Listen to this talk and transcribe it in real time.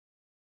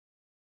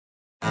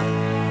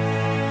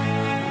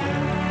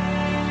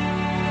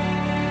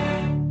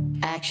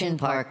Action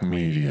Park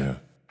Media.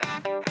 Hey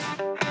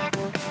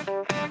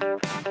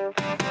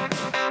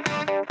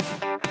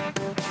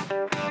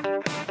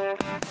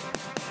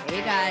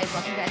guys,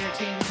 welcome to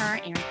Entertaining Her.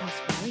 Erica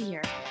Scully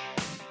here.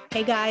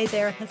 Hey guys,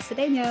 Erica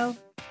Cedeno.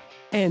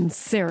 And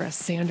Sarah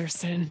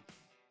Sanderson.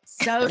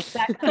 So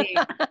sexy.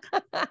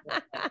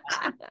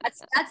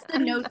 That's the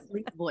no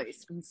sleep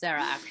voice from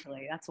Sarah,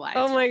 actually. That's why.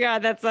 Oh my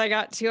God. I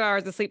got 2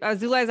 hours of sleep.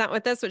 Zula's not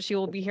with us, but she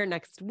will be here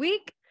next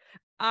week.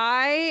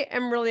 I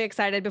am really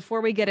excited. Before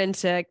we get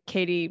into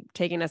Katie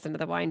taking us into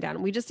the wind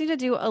down, we just need to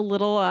do a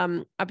little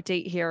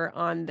update here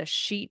on the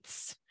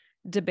sheets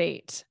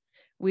debate.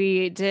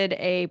 We did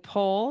a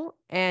poll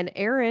and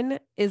Erin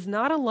is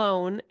not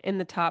alone in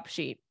the top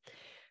sheet.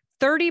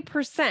 30%,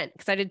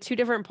 because I did 2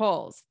 different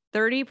polls,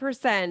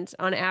 30%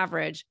 on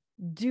average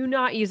do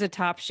not use a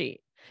top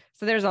sheet.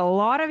 So there's a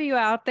lot of you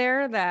out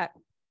there that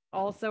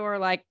also are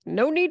like,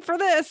 no need for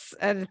this,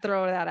 and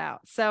throw that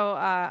out. So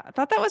I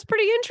thought that was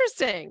pretty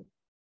interesting.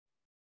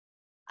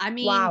 I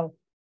mean, Wow.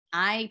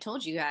 I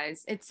told you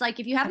guys, it's like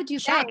if you have a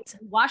duvet,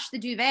 wash the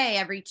duvet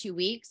every 2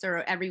 weeks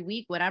or every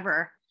week,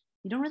 whatever.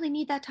 You don't really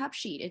need that top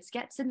sheet. It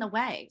gets in the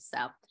way.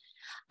 So,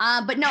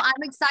 but no,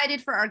 I'm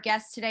excited for our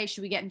guest today.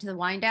 Should we get into the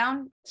wind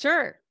down?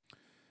 Sure.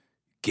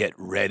 Get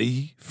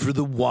ready for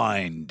the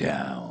wind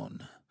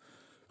down.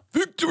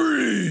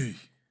 Victory!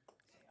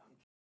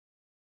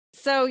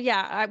 So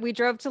yeah, we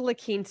drove to La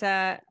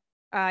Quinta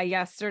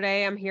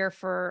yesterday. I'm here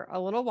for a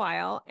little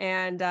while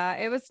and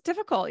it was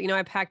difficult. You know,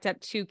 I packed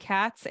up 2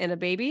 cats and a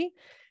baby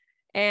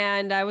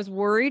and I was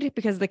worried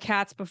because the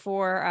cats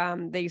before,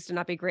 they used to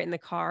not be great in the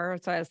car.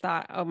 So I just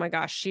thought, oh my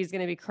gosh, she's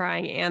going to be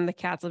crying and the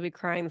cats will be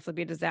crying. This will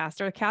be a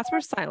disaster. The cats were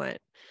silent.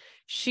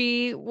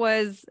 She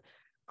was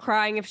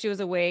crying if she was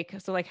awake.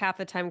 So like half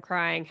the time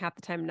crying, half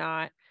the time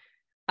not.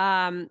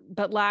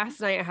 But last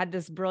night I had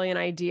this brilliant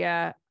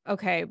idea.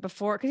 Okay,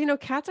 because you know,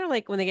 cats are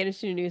like when they get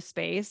into a new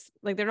space,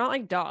 like they're not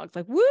like dogs,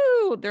 like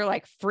woo, they're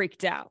like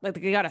freaked out. Like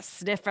they got to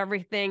sniff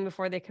everything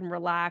before they can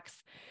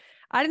relax.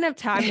 I didn't have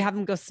time to have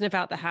them go sniff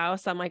out the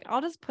house. I'm like, I'll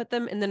just put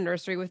them in the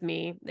nursery with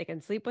me. They can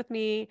sleep with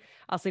me.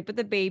 I'll sleep with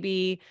the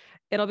baby.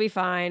 It'll be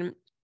fine.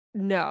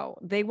 No,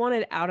 they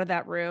wanted out of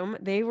that room.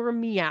 They were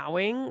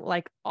meowing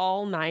like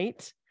all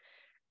night.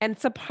 And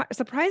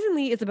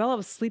surprisingly, Isabella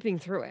was sleeping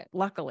through it,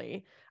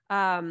 luckily.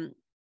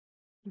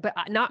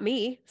 But not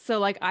me. So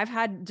like I've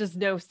had just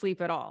no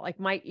sleep at all. Like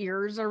my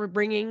ears are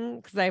ringing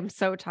because I'm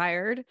so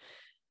tired.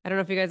 I don't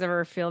know if you guys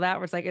ever feel that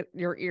where it's like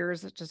your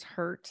ears just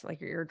hurt, like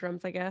your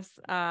eardrums, I guess.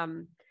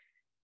 And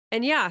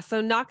yeah,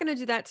 so not going to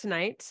do that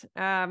tonight.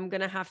 I'm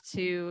going to have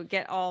to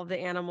get all the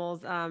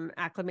animals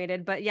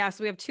acclimated. But yeah,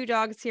 so we have 2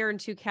 dogs here and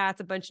 2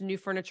 cats, a bunch of new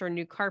furniture and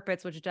new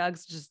carpets, which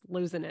Doug's just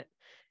losing it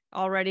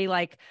already.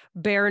 Like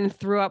Baron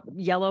threw up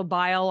yellow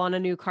bile on a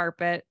new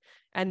carpet.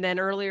 And then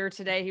earlier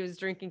today, he was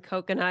drinking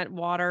coconut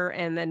water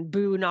and then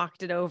Boo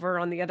knocked it over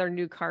on the other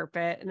new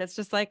carpet. And it's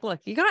just like, look,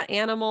 you got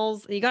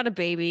animals, you got a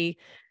baby.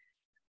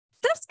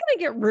 Stuff's going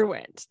to get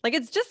ruined. Like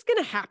it's just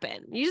going to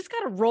happen. You just got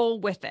to roll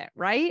with it,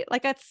 right?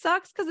 Like it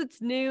sucks because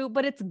it's new,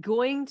 but it's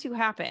going to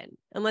happen.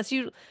 Unless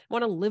you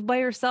want to live by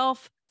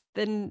yourself,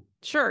 then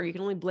sure, you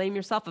can only blame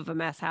yourself if a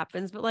mess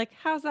happens. But like,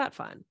 how's that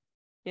fun?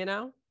 You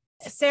know?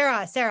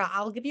 Sarah,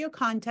 I'll give you a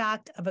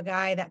contact of a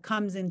guy that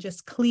comes and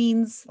just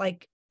cleans,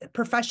 like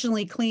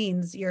professionally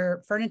cleans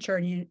your furniture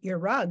and your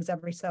rugs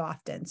every so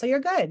often. So you're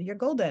good. You're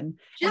golden.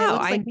 No,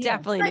 I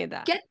definitely need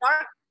that. Get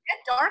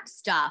dark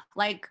stuff.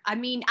 Like, I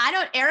mean,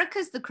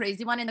 Erica's the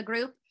crazy one in the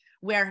group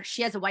where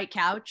she has a white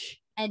couch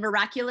and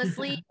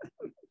miraculously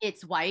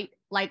it's white.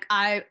 Like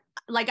I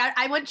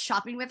went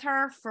shopping with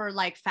her for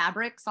like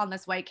fabrics on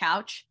this white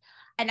couch.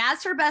 And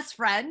as her best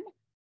friend,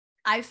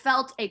 I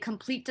felt a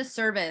complete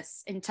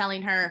disservice in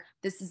telling her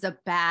this is a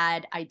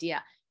bad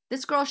idea.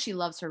 This girl, she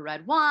loves her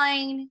red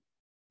wine.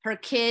 Her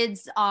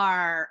kids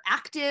are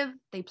active.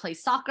 They play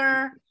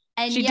soccer.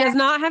 And she does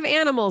not have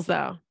animals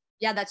though.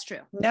 Yeah, that's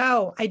true.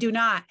 No, I do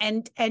not.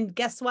 And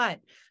guess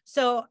what?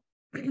 So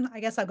I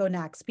guess I'll go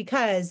next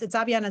because it's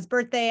Aviana's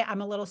birthday.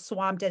 I'm a little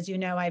swamped. As you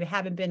know, I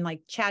haven't been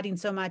like chatting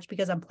so much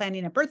because I'm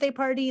planning a birthday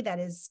party that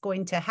is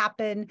going to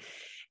happen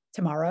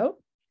tomorrow.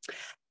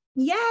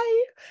 Yay.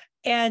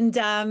 And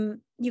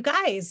you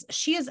guys,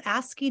 she is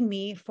asking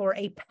me for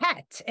a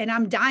pet and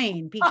I'm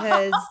dying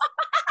because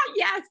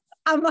yes.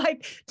 I'm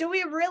like, do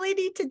we really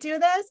need to do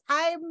this?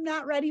 I'm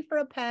not ready for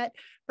a pet.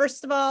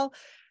 First of all,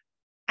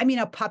 I mean,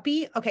 a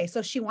puppy. Okay.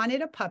 So she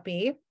wanted a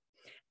puppy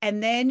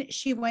and then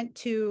she went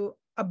to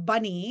a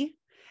bunny.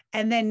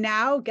 And then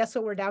now guess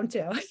what we're down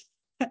to?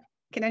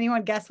 Can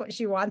anyone guess what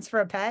she wants for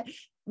a pet?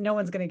 No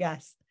one's going to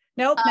guess.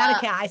 Nope. Not a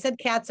cat. I said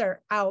cats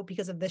are out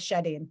because of the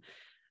shedding.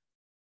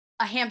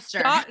 A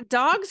hamster.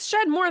 Dogs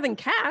shed more than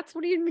cats.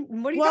 What do you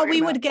mean? What are you Well,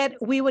 talking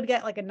about? we would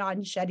get like a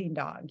non-shedding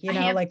dog, you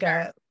know, like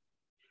a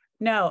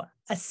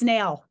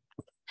snail.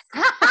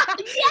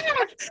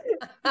 Yes.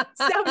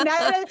 So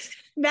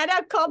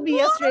Netta called me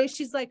yesterday.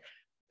 She's like,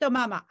 So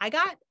Mama, I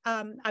got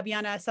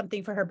Aviana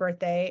something for her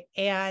birthday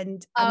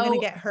and I'm going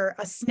to get her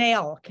a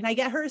snail. Can I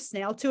get her a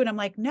snail too? And I'm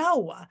like,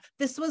 no,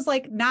 this was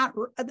like not,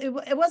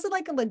 it wasn't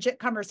like a legit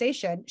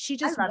conversation. She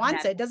just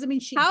wants it. Doesn't mean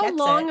she gets it. How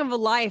long of a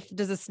life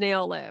does a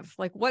snail live?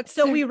 Like what's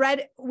So we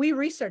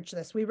researched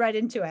this, we read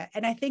into it.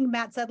 And I think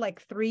Matt said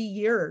like 3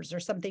 years or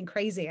something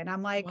crazy. And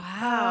I'm like,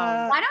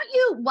 wow.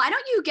 Why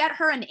don't you get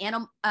her an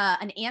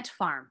ant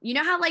farm? You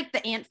know how like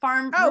the ant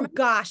farm. Oh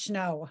gosh,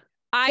 no.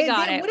 I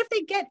got it. What if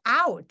they get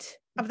out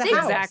of the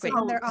house? Exactly.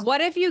 What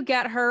if you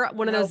get her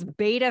one of those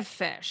beta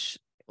fish?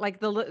 Like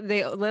they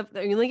you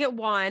only get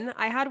one.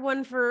 I had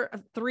one for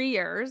 3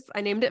 years.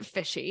 I named it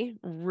Fishy.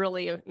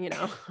 Really,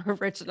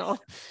 original.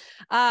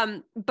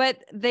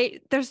 But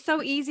they're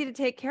so easy to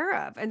take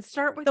care of. And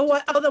start with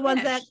the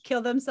ones that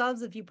kill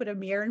themselves if you put a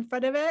mirror in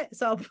front of it.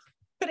 So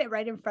put it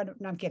right in front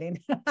of. No, I'm kidding.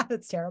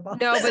 That's terrible.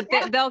 No,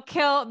 but they'll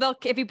kill.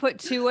 If you put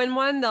 2 in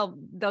one,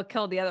 they'll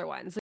kill the other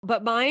ones.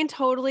 But mine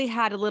totally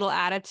had a little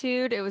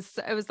attitude. It was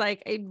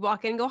like I'd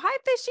walk in and go, "Hi,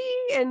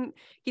 Fishy," and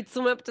he'd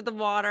swim up to the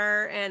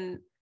water. And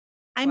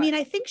I mean,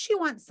 I think she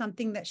wants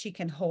something that she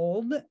can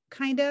hold,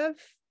 kind of.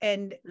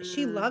 And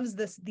she loves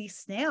these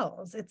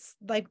snails. It's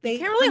like you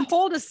can't really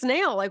hold a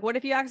snail. Like, what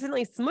if you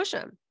accidentally smush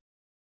him?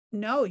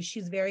 No,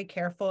 she's very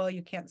careful.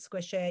 You can't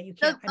squish it. You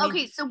can't.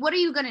 So what are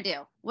you going to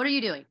do? What are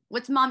you doing?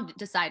 What's mom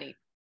deciding?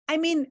 I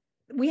mean,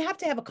 we have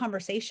to have a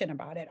conversation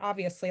about it,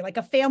 obviously, like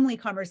a family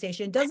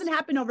conversation. It doesn't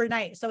happen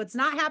overnight. So it's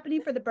not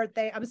happening for the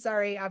birthday. I'm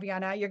sorry,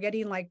 Aviana. You're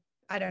getting like,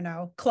 I don't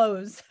know,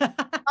 clothes.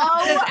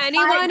 Does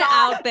anyone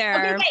out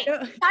there,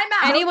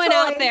 anyone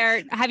out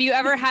there, have you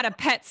ever had a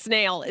pet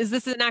snail? Is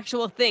this an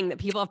actual thing that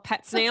people have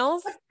pet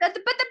snails? But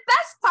the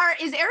best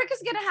part is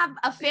Erica's going to have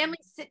a family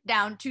sit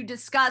down to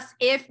discuss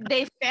if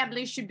they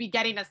family should be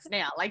getting a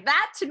snail. Like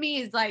that to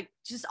me is like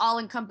just all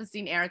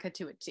encompassing Erica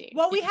to a T.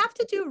 Well, we have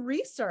to do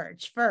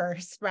research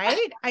first,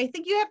 right? I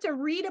think you have to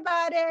read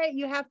about it.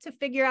 You have to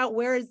figure out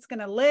where it's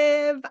going to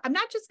live. I'm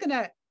not just going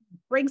to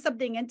bring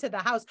something into the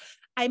house.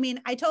 I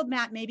mean, I told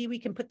Matt, maybe we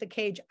can put the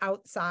cage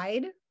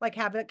outside, like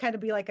have it kind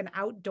of be like an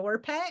outdoor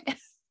pet.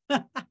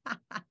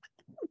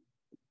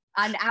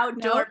 An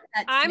outdoor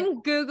pet snail.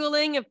 I'm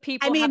Googling if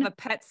people have a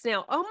pet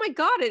snail. Oh my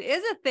God, it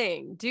is a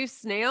thing. Do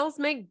snails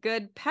make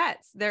good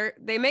pets?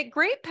 They make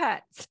great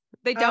pets.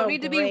 They don't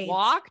need to be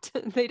walked.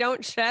 They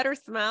don't shed or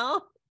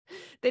smell.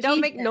 They don't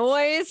make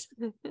noise.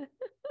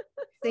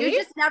 You're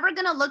just never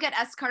going to look at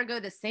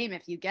escargot the same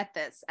if you get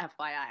this,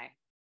 FYI.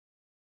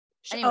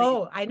 Anyway.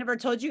 Oh, I never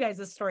told you guys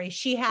this story.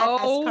 She had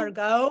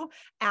escargot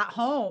at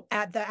home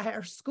at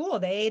her school.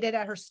 They ate it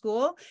at her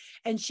school.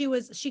 And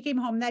she came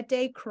home that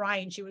day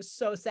crying. She was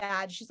so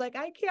sad. She's like,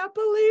 I can't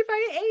believe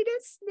I ate a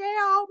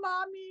snail,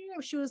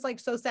 mommy. She was like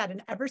so sad.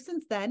 And ever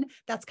since then,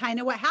 that's kind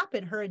of what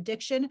happened. Her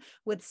addiction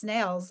with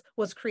snails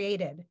was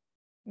created.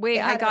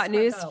 Wait, I got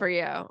news for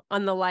you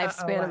on the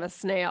lifespan of a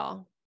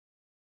snail.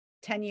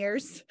 10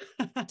 years?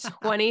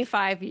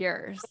 25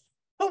 years.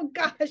 Oh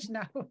gosh,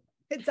 no.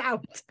 It's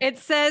out. It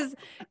says,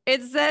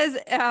 if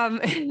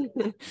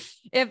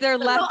they're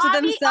left to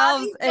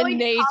themselves in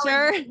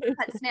nature,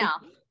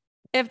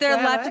 if they're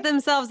left to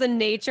themselves in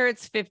nature,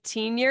 it's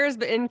 15 years,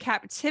 but in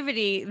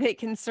captivity, they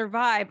can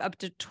survive up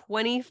to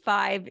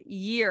 25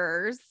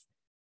 years.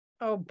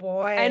 Oh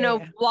boy. And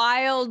a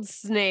wild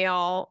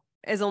snail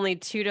is only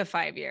 2 to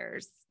 5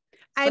 years.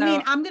 I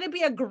mean, I'm going to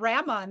be a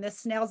grandma and this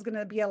snail's going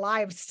to be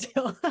alive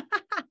still.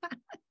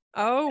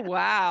 Oh,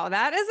 wow.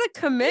 That is a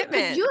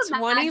commitment.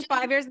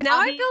 25 years. Now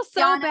I feel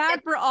so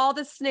bad for all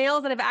the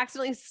snails that have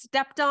accidentally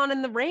stepped on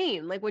in the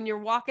rain. Like when you're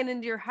walking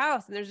into your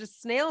house and there's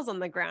just snails on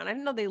the ground. I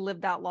didn't know they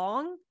lived that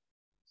long.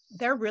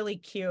 They're really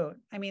cute.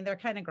 I mean, they're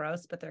kind of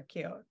gross, but they're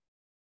cute.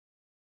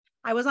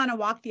 I was on a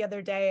walk the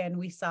other day and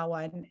we saw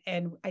one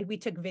and we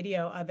took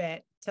video of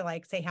it to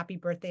like say happy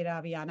birthday to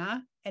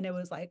Aviana. And it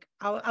was like,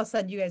 I'll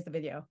send you guys the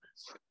video.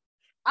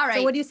 All right.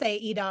 So what do you say,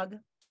 E-Dog?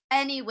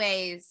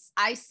 Anyways,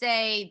 I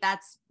say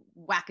that's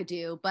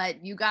wackadoo,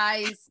 but you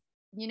guys,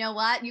 you know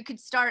what? You could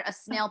start a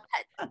snail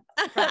pet.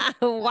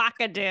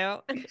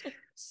 Wackadoo.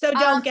 So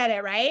don't get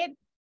it, right?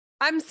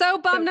 I'm so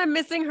bummed I'm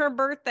missing her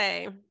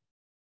birthday.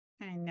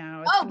 I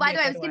know. Oh, by the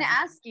way, I was going to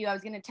ask you, I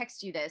was going to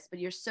text you this, but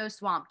you're so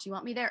swamped. Do you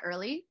want me there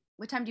early?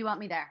 What time do you want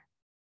me there?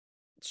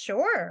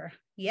 Sure.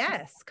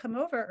 Yes. Come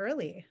over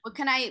early. What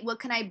can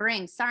I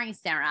bring? Sorry,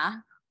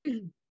 Sarah.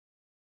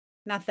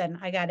 Nothing.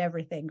 I got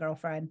everything,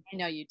 girlfriend. I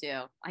know you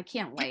do. I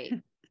can't wait.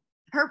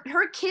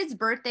 Her kids'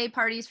 birthday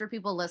parties, for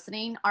people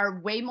listening, are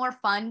way more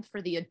fun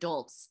for the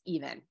adults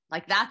even.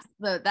 Like that's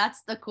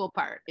the cool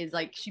part, is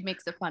like she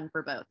makes it fun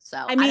for both. So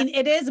I mean,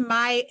 it is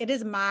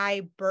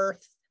my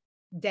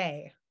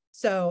birthday.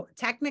 So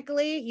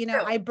technically, you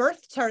know, I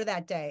birthed her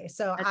that day.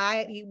 So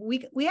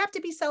we have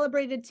to be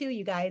celebrated too,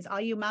 you guys, all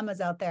you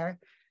mamas out there.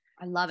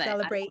 I love it.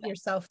 Celebrate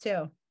yourself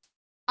too.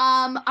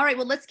 All right,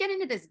 well, let's get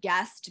into this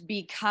guest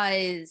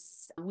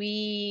because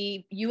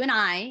you and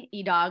I,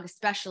 E-Dog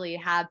especially,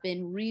 have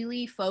been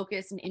really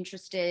focused and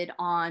interested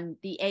on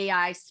the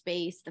AI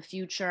space, the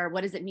future.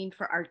 What does it mean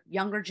for our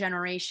younger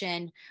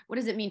generation? What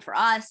does it mean for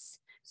us?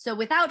 So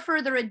without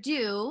further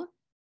ado,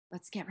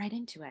 let's get right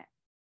into it.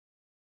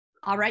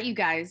 All right, you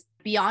guys,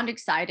 beyond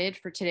excited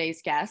for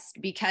today's guest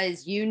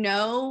because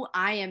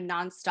I am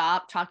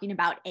nonstop talking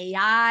about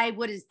AI.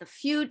 What is the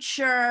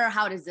future?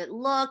 How does it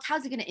look?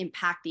 How's it going to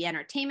impact the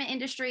entertainment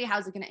industry?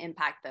 How's it going to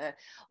impact the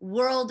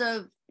world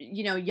of,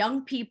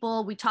 young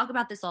people? We talk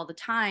about this all the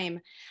time.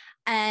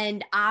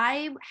 And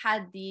I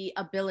had the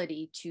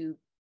ability to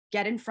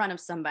get in front of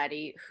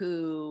somebody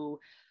who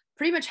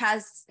pretty much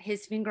has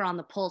his finger on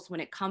the pulse when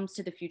it comes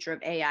to the future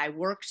of AI,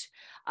 worked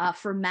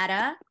for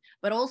Meta,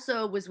 but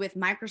also was with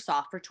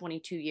Microsoft for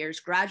 22 years,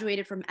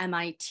 graduated from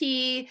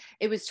MIT.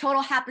 It was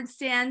total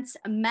happenstance,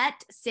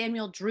 met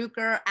Samuel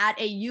Druker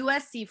at a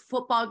USC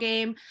football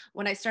game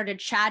when I started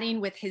chatting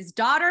with his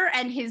daughter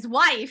and his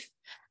wife.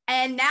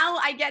 And now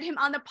I get him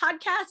on the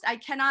podcast. I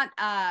cannot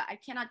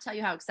tell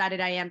you how excited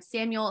I am.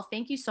 Samuel,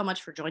 thank you so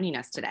much for joining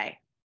us today.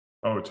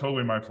 Oh,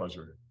 totally my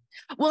pleasure.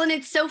 Well, and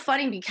it's so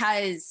funny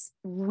because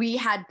we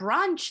had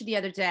brunch the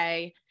other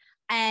day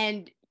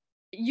and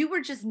you were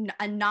just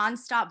a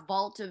nonstop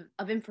vault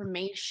of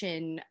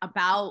information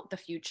about the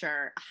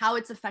future, how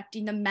it's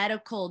affecting the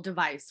medical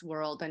device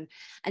world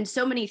and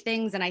so many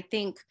things. And I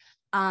think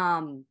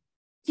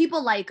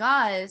people like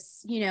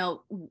us,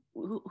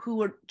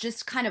 who are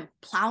just kind of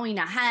plowing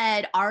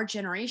ahead, our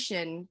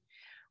generation,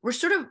 we're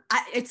sort of,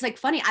 it's like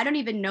funny, I don't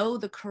even know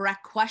the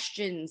correct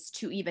questions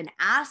to even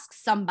ask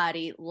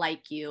somebody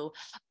like you.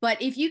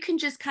 But if you can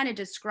just kind of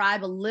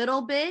describe a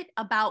little bit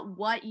about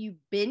what you've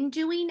been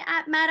doing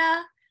at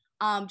Meta,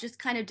 just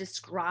kind of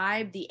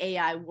describe the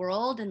AI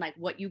world and like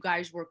what you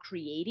guys were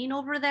creating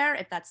over there,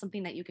 if that's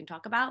something that you can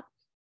talk about.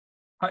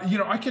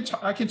 I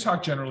can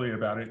talk generally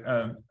about it.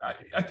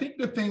 I think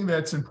the thing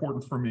that's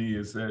important for me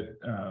is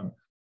that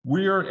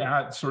we're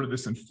at sort of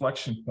this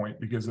inflection point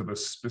because of a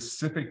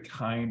specific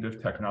kind of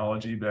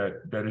technology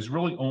that is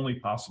really only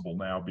possible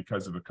now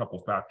because of a couple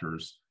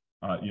factors.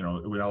 I'll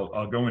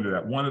go into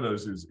that. One of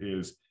those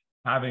is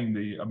having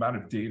the amount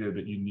of data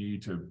that you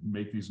need to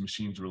make these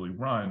machines really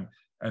run.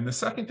 And the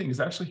second thing is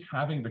actually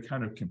having the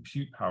kind of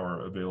compute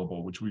power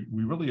available, which we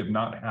really have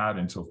not had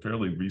until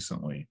fairly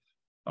recently.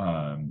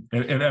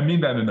 And I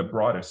mean that in the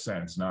broadest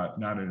sense, not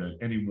in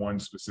any one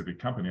specific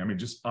company. I mean,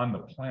 just on the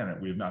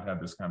planet, we have not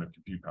had this kind of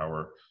compute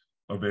power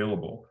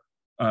available.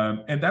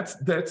 And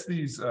that's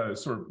these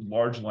sort of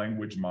large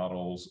language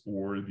models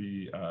or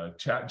the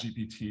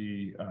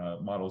ChatGPT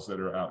models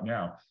that are out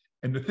now.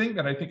 And the thing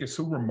that I think is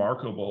so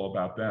remarkable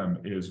about them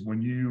is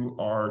when you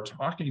are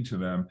talking to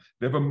them,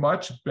 they have a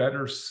much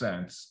better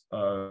sense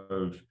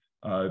of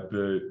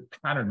the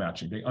pattern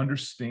matching.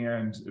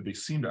 They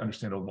seem to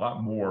understand a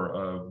lot more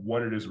of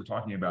what it is we're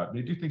talking about.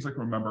 They do things like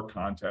remember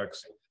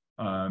context,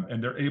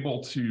 and they're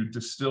able to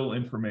distill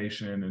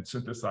information and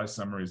synthesize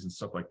summaries and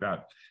stuff like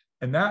that.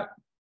 And that,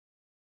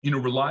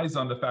 relies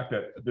on the fact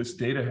that this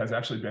data has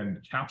actually been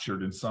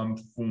captured in some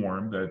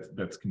form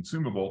that's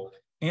consumable,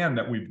 and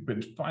that we've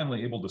been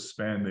finally able to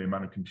spend the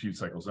amount of compute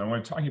cycles. And when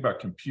I'm talking about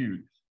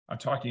compute, I'm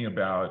talking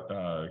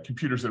about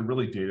computers that are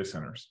really data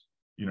centers,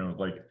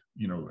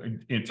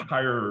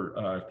 entire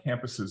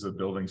campuses of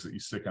buildings that you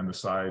stick on the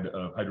side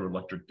of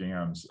hydroelectric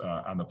dams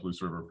on the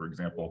Palouse River, for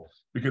example,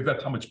 because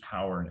that's how much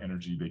power and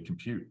energy they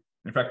compute.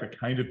 In fact, the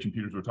kind of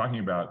computers we're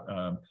talking about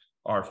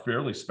are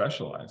fairly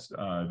specialized.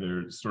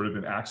 They're sort of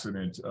an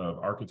accident of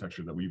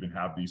architecture that we even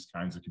have these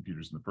kinds of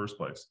computers in the first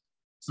place.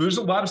 So there's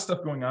a lot of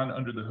stuff going on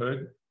under the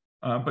hood.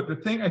 But the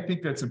thing I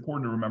think that's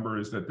important to remember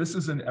is that this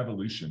is an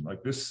evolution.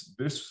 Like this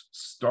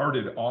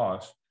started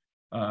off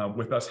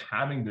with us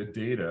having the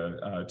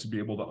data to be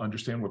able to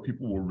understand what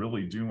people were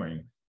really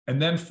doing. And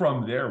then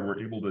from there, we're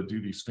able to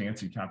do these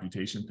fancy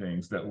computation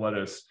things that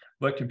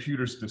let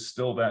computers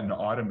distill that and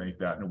automate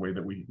that in a way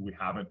that we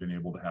haven't been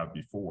able to have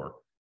before.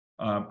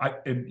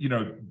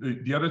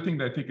 The other thing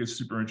that I think is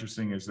super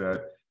interesting is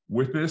that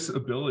with this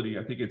ability,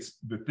 I think it's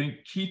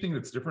key thing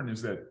that's different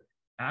is that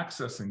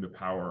accessing the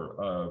power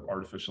of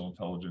artificial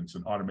intelligence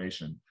and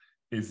automation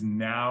is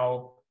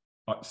now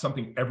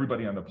something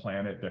everybody on the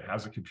planet that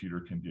has a computer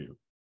can do.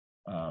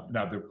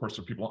 Now, of course,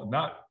 there are people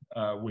not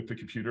with the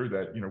computer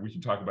that, we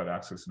can talk about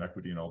access and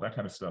equity and all that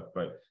kind of stuff.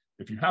 But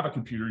if you have a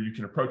computer, you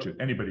can approach it.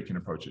 Anybody can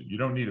approach it. You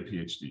don't need a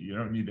PhD. You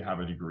don't need to have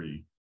a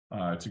degree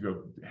to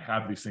go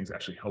have these things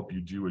actually help you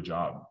do a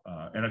job.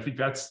 And I think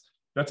that's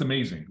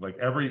amazing. Like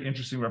every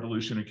interesting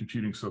revolution in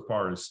computing so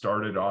far has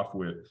started off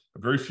with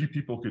very few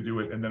people could do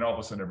it. And then all of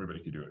a sudden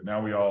everybody could do it.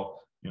 Now we all,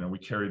 we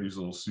carry these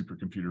little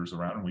supercomputers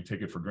around and we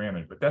take it for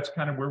granted, but that's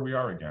kind of where we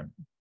are again.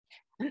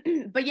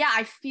 But yeah,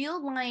 I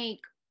feel like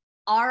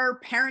our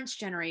parents'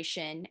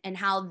 generation and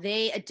how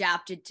they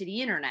adapted to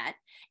the internet,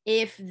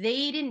 if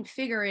they didn't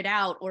figure it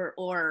out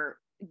or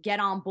get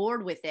on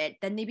board with it,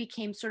 then they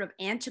became sort of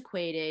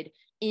antiquated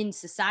in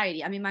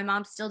society. I mean, my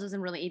mom still doesn't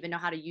really even know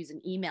how to use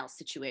an email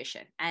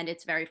situation, and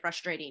it's very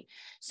frustrating.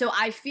 So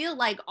I feel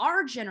like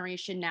our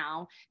generation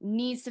now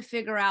needs to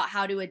figure out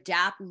how to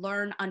adapt,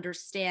 learn,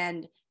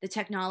 understand the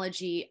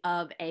technology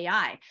of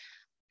AI.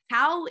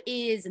 what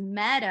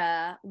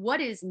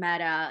is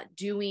Meta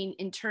doing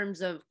in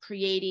terms of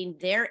creating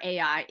their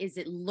AI? Is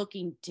it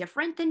looking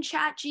different than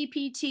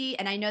ChatGPT?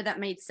 And I know that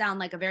might sound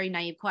like a very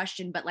naive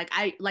question, but like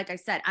I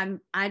said,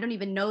 I don't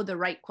even know the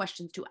right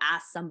questions to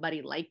ask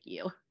somebody like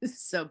you.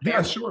 So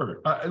yeah,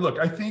 sure. Look,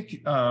 I think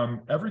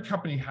every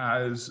company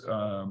has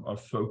a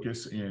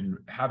focus in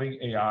having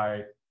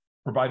AI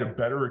provide a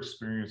better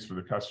experience for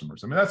the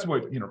customers. I mean, that's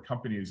what,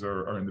 companies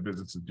are in the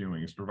business of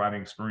doing, is providing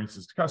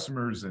experiences to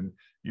customers and,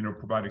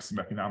 providing some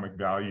economic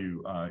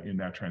value in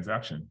that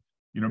transaction.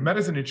 Meta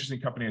is an interesting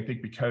company, I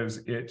think,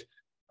 because its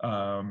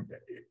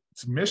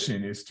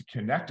mission is to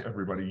connect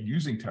everybody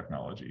using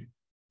technology.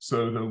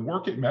 So the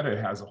work at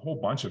Meta has a whole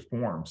bunch of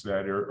forums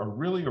that are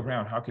really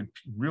around how can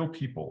real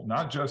people,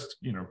 not just,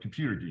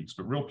 computer geeks,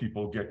 but real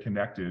people get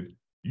connected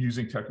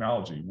using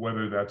technology,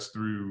 whether that's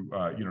through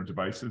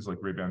devices like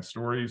Ray-Ban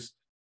Stories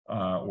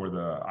or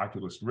the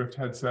Oculus Rift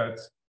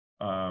headsets,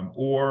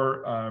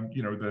 or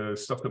the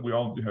stuff that we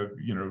all have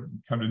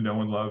come to know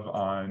and love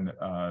on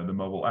the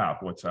mobile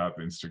app, WhatsApp,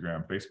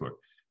 Instagram, Facebook.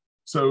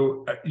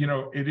 So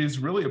it is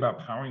really about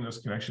powering those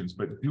connections,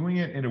 but doing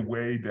it in a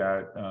way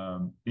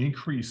that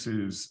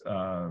increases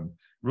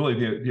really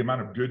the amount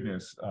of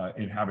goodness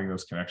in having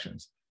those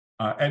connections.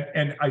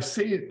 And I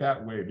say it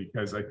that way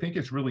because I think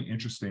it's really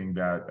interesting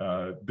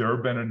that there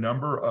have been a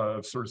number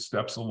of sort of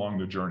steps along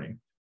the journey.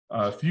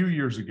 A few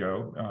years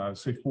ago,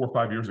 say 4 or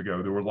 5 years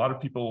ago, there were a lot of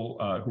people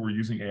who were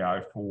using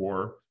AI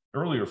for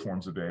earlier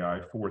forms of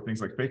AI for things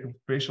like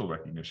facial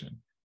recognition.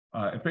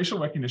 And facial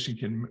recognition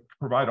can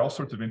provide all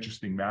sorts of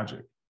interesting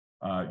magic.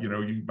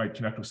 You might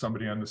connect with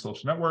somebody on the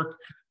social network,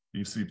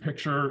 you see a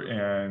picture,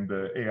 and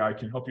the AI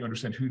can help you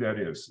understand who that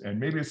is. And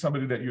maybe it's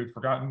somebody that you had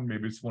forgotten,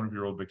 maybe it's one of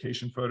your old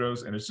vacation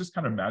photos, and it's just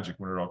kind of magic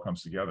when it all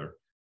comes together.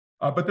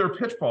 But there are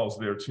pitfalls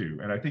there too.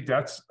 And I think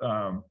that's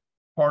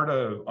part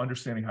of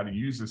understanding how to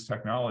use this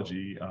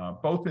technology,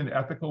 both in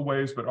ethical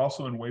ways, but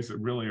also in ways that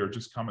really are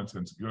just common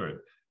sense good.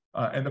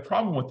 And the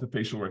problem with the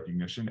facial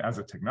recognition as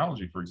a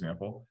technology, for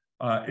example,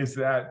 is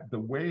that the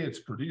way it's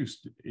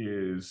produced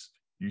is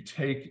you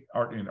take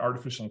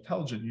artificial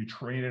intelligence, you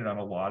train it on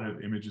a lot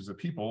of images of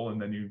people,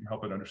 and then you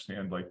help it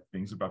understand like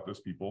things about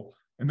those people.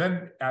 And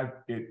then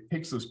it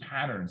takes those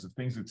patterns of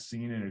things it's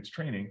seen in its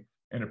training,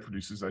 and it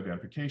produces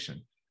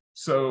identification.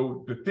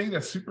 So the thing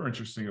that's super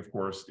interesting, of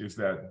course, is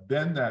that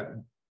then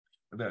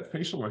that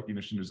facial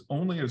recognition is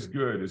only as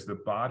good as the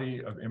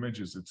body of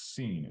images it's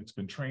seen, it's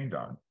been trained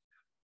on.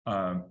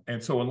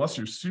 And so unless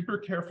you're super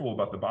careful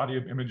about the body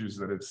of images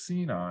that it's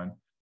seen on,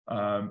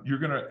 you're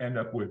going to end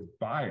up with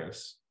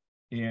bias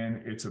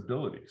in its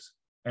abilities.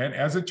 And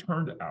as it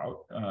turned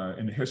out,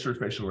 in the history of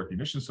facial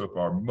recognition so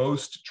far,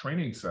 most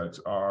training sets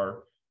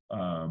are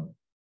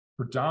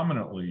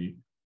predominantly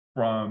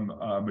from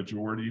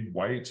majority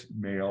white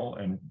male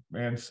and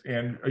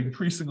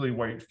increasingly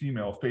white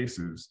female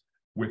faces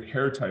with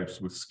hair types,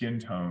 with skin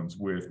tones,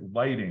 with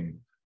lighting,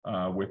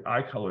 with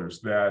eye colors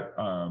that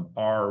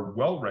are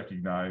well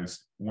recognized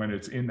when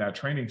it's in that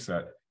training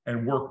set,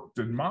 and work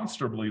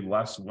demonstrably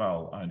less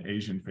well on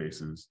Asian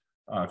faces,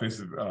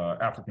 faces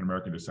of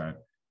African-American descent.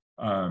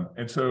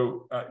 And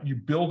so you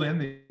build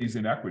in these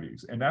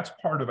inequities, and that's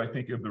part of, I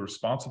think, of the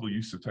responsible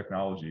use of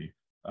technology.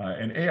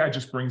 And AI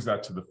just brings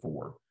that to the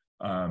fore.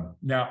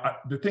 Now,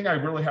 the thing I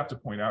really have to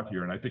point out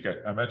here, and I think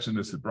I mentioned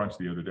this at brunch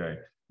the other day,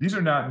 these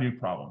are not new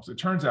problems. It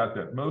turns out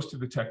that most of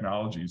the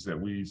technologies that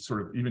we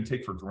sort of even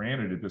take for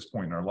granted at this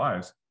point in our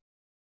lives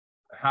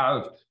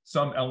have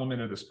some element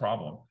of this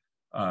problem.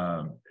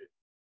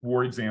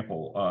 For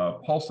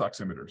example, pulse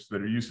oximeters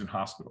that are used in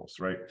hospitals,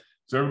 right?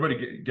 So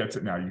everybody gets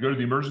it now. You go to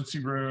the emergency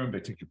room,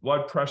 they take your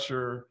blood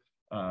pressure,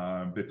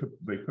 they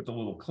put the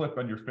little clip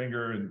on your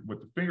finger, and what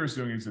the finger is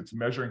doing is it's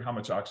measuring how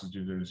much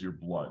oxygen is in your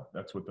blood.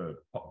 That's what the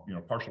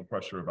partial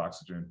pressure of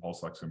oxygen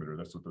pulse oximeter,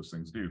 that's what those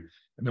things do.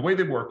 And the way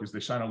they work is they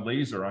shine a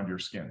laser onto your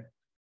skin,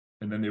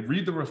 and then they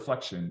read the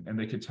reflection, and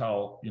they can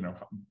tell,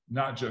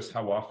 not just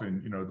how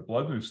often, the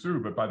blood moves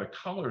through, but by the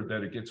color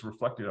that it gets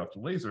reflected off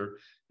the laser,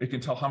 it can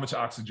tell how much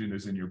oxygen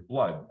is in your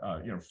blood,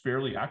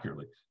 fairly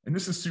accurately. And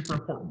this is super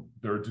important.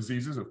 There are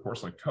diseases, of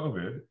course, like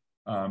COVID,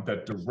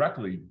 that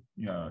directly,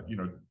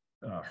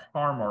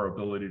 harm our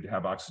ability to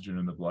have oxygen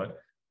in the blood.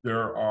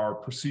 There are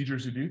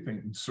procedures you do,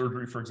 think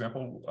surgery, for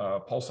example.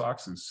 Pulse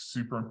ox is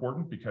super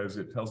important because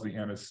it tells the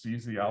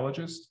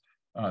anesthesiologist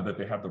that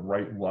they have the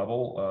right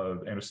level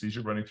of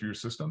anesthesia running through your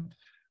system.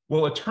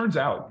 Well, it turns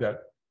out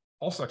that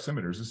pulse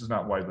oximeters, this is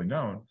not widely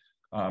known,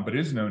 but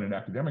is known in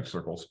academic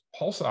circles,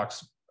 pulse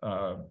ox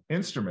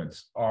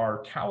instruments are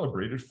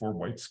calibrated for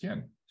white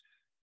skin.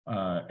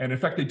 And in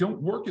fact, they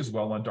don't work as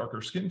well on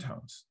darker skin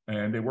tones,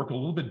 and they work a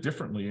little bit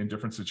differently in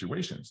different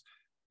situations.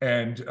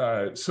 And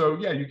so,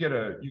 yeah, you get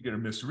a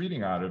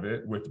misreading out of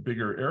it with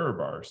bigger error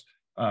bars.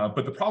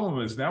 But the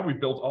problem is now we've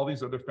built all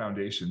these other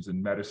foundations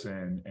in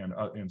medicine and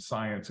in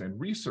science and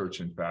research,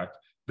 in fact,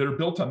 that are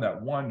built on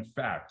that one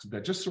fact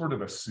that just sort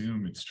of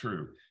assume it's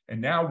true. And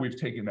now we've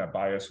taken that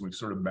bias, we've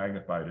sort of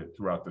magnified it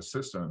throughout the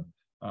system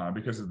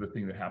because of the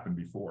thing that happened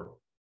before.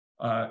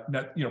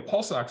 Now,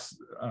 pulse ox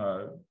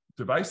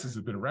devices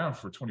have been around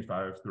for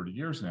 25, 30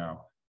 years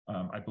now,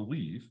 I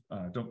believe.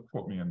 Don't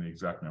quote me on the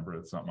exact number.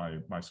 That's not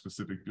my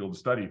specific field of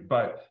study.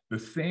 But the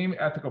same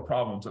ethical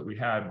problems that we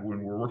had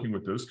when we're working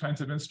with those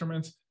kinds of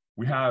instruments,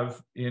 we have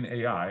in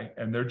AI,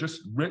 and they're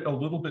just writ a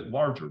little bit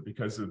larger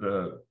because of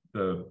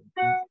the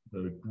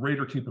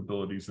greater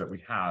capabilities that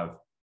we have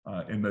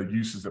in the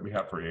uses that we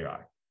have for AI.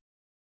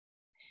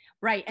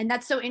 Right. And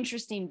that's so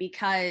interesting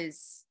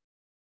because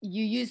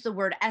you use the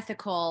word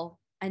ethical,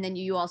 and then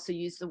you also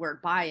use the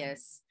word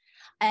bias.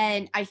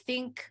 And I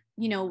think,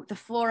 the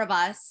four of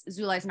us,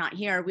 Zulai's not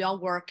here, we all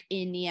work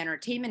in the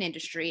entertainment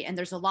industry, and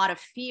there's a lot of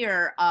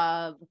fear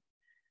of,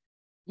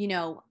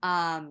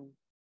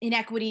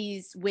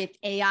 inequities with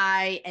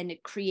AI and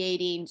it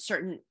creating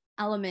certain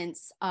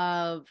elements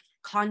of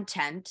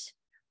content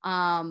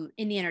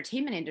in the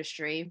entertainment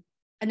industry.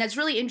 And that's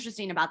really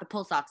interesting about the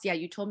pulse ox. Yeah,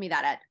 you told me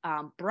that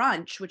at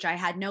brunch, which I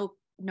had no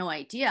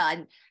idea.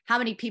 And how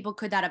many people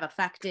could that have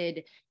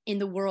affected in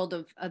the world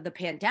of the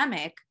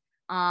pandemic,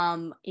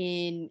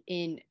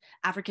 in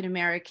African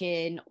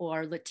American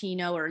or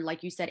Latino, or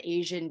like you said,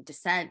 Asian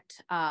descent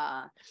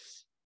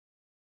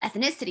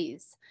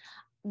ethnicities.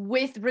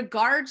 With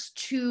regards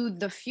to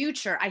the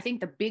future, I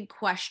think the big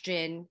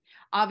question,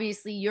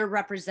 obviously you're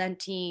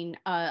representing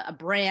a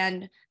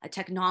brand, a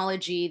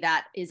technology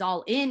that is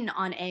all in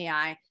on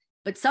AI,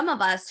 but some of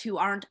us who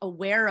aren't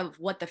aware of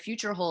what the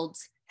future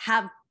holds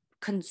have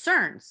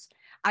concerns.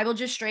 I will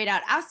just straight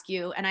out ask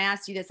you, and I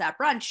asked you this at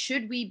brunch,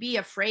 should we be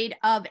afraid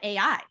of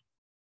AI?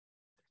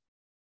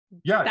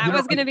 Yeah, that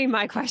was going to be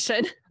my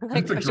question.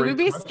 Like, should we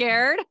be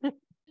scared?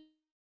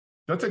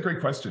 That's a great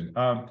question.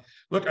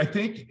 Look, I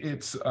think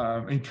it's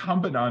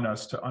incumbent on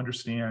us to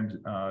understand,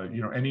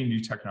 any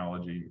new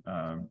technology,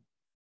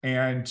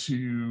 and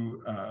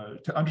to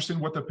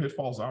understand what the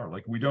pitfalls are.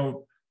 Like, we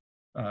don't.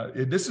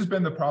 This has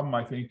been the problem,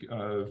 I think,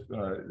 of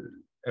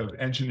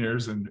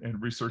engineers and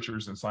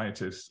researchers and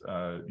scientists,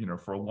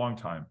 for a long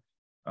time.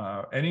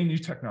 Any new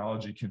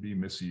technology can be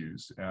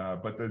misused,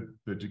 but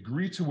the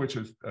degree to which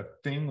a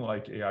thing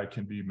like AI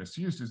can be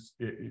misused is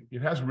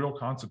it has real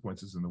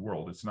consequences in the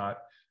world. It's not,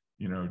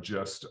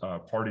 just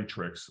party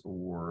tricks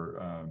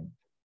or,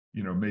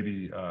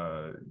 maybe,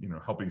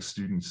 helping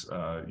students,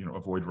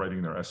 avoid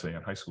writing their essay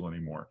in high school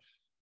anymore.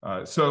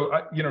 So,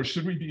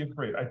 should we be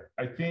afraid?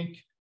 I think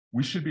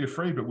we should be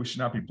afraid, but we should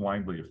not be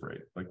blindly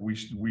afraid. Like,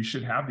 we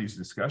should have these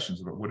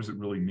discussions about what does it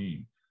really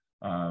mean?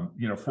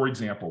 For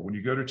example, when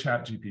you go to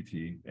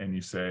ChatGPT and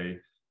you say,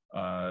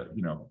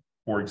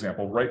 for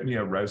example, write me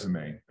a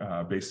resume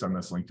based on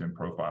this LinkedIn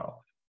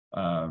profile.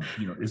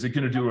 Is it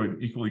going to do an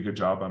equally good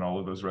job on all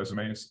of those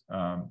resumes?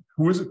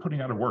 Who is it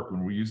putting out of work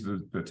when we use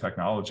the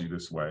technology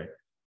this way?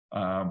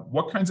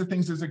 What kinds of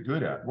things is it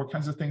good at? What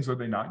kinds of things are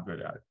they not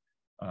good at?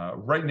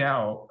 Right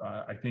now,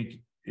 I think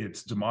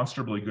it's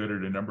demonstrably good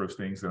at a number of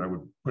things that I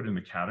would put in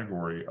the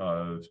category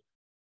of,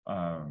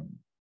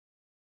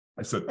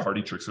 I said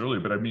party tricks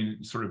earlier, but I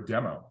mean sort of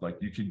demo. Like,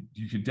 you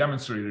can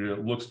demonstrate it,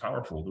 it looks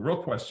powerful. The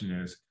real question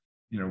is,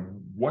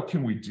 what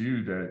can we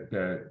do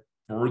that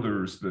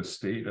furthers the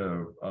state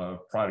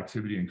of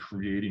productivity and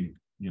creating,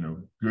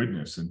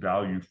 goodness and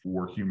value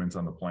for humans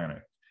on the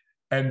planet?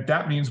 And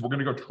that means we're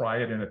going to go try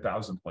it in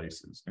 1,000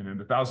 places. And in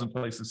 1,000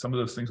 places, some of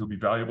those things will be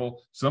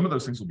valuable, some of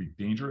those things will be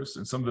dangerous,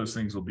 and some of those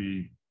things will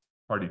be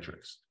party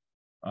tricks.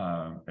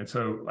 And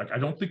so, like, I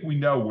don't think we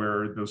know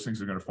where those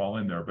things are going to fall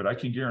in there, but I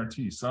can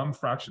guarantee some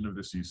fraction of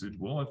this usage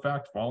will in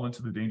fact fall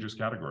into the dangerous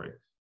category.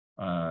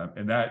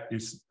 And that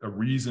is a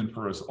reason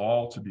for us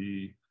all to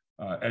be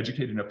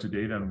educated and up to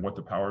date on what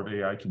the power of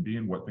AI can be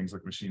and what things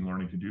like machine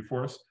learning can do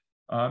for us.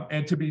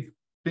 And to be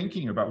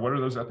thinking about what are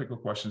those ethical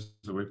questions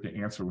that we have to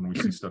answer when we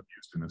see stuff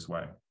used in this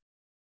way.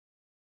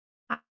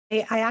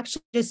 I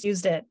actually just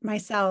used it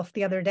myself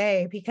the other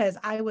day because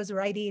I was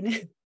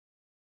writing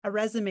a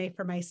resume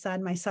for my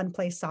son. My son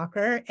plays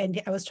soccer,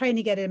 and I was trying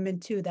to get him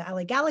into the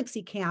LA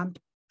Galaxy camp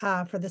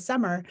for the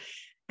summer.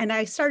 And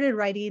I started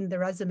writing the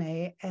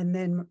resume, and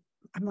then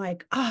I'm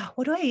like,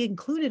 what do I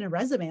include in a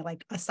resume?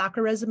 Like a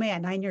soccer resume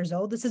at 9 years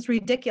old? This is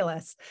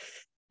ridiculous.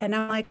 And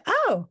I'm like,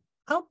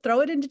 I'll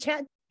throw it into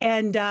chat.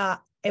 And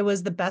it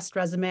was the best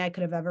resume I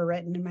could have ever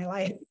written in my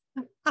life.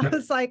 I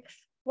was like,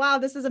 wow,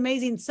 this is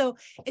amazing. So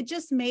it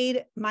just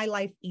made my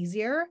life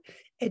easier.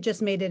 It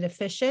just made it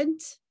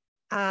efficient.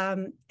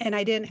 And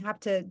I didn't have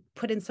to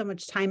put in so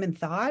much time and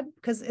thought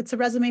because it's a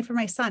resume for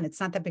my son. It's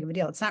not that big of a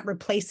deal. It's not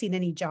replacing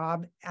any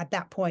job at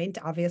that point,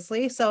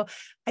 obviously. So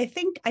I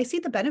think I see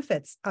the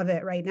benefits of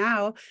it right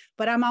now,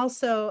 but I'm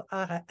also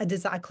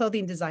a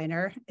clothing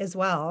designer as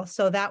well.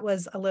 So that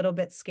was a little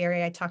bit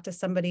scary. I talked to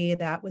somebody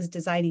that was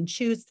designing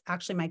shoes,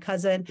 actually my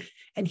cousin,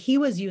 and he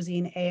was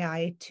using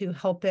AI to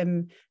help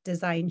him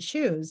design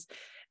shoes.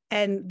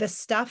 And the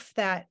stuff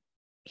that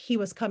he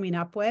was coming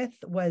up with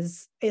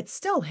it's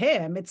still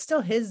him, it's still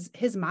his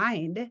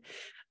mind,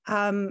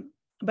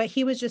 but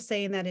he was just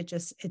saying that it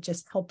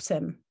just helps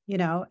him,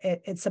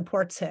 it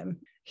supports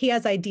him. He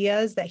has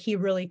ideas that he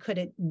really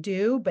couldn't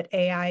do, but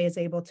AI is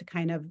able to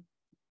kind of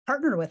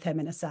partner with him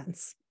in a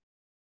sense.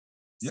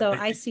 So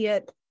I see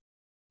it,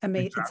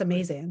 it's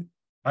amazing.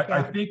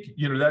 I think,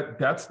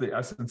 that's the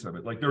essence of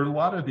it. Like, there are a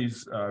lot of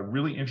these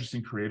really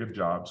interesting creative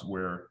jobs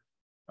where,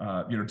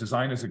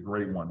 design is a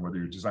great one, whether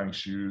you're designing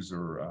shoes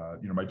or,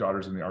 my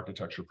daughter's in the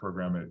architecture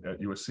program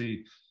at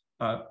USC.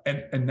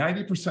 And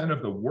 90%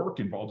 of the work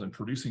involved in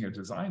producing a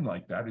design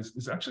like that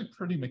is actually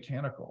pretty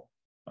mechanical.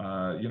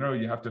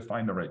 You have to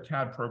find the right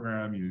CAD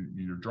program.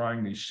 You're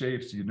drawing these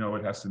shapes.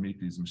 It has to meet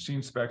these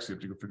machine specs. You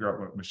have to go figure out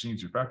what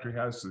machines your factory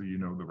has so the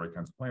right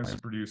kinds of plans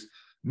to produce.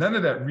 None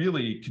of that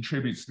really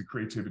contributes to the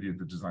creativity of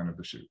the design of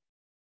the shoe.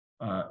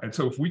 And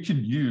so if we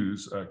can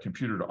use a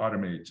computer to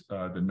automate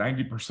the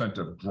 90%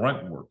 of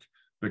grunt work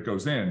that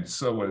goes in,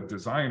 so a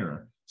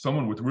designer,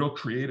 someone with real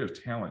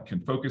creative talent,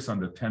 can focus on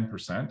the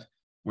 10%.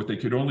 What they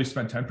could only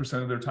spend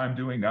 10% of their time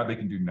doing, now they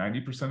can do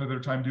 90% of their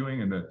time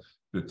doing, and the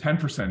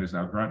 10% is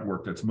now grunt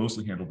work that's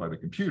mostly handled by the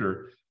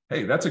computer.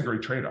 Hey, that's a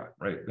great trade-off,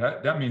 right?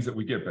 That means that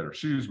we get better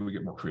shoes, we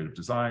get more creative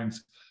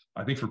designs.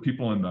 I think for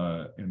people in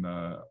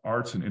the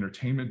arts and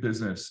entertainment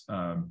business,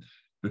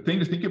 the thing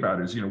to think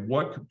about is,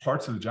 what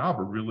parts of the job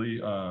are really,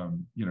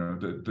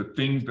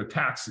 the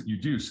tasks that you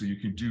do, so you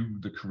can do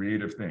the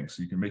creative things,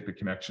 so you can make the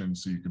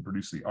connections, so you can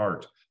produce the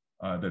art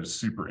that is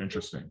super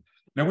interesting.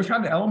 Now, we've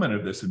had an element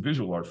of this in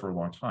visual art for a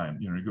long time.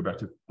 You go back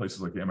to places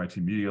like the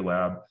MIT Media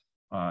Lab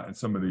and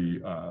some of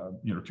the,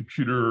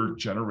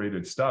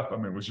 computer-generated stuff. I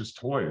mean, it was just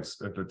toys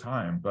at the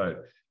time,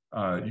 but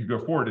you go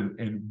forward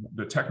and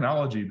the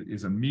technology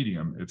is a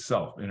medium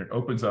itself, and it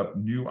opens up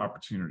new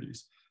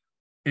opportunities.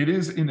 It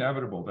is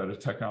inevitable that a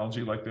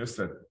technology like this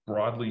that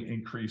broadly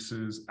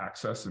increases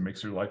access and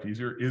makes your life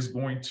easier is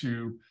going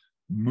to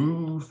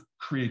move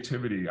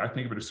creativity. I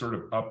think of it as sort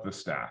of up the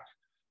stack.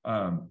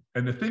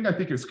 And the thing I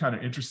think is kind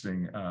of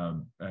interesting,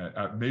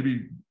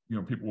 maybe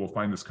people will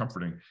find this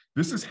comforting.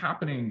 This is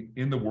happening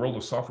in the world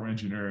of software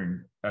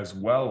engineering as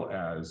well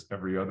as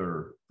every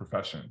other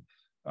profession.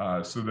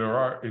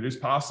 So it is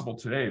possible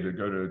today to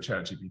go to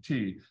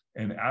ChatGPT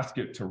and ask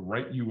it to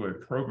write you a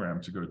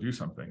program to go do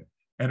something,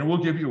 and it will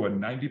give you a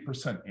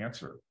 90%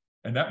 answer.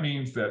 And that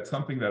means that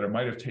something that it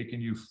might have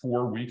taken you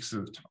 4 weeks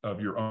of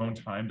your own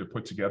time to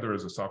put together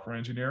as a software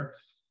engineer,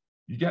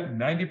 you get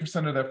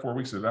 90% of that 4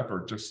 weeks of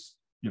effort just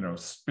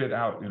spit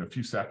out in a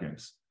few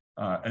seconds.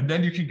 And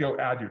then you can go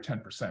add your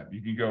 10%.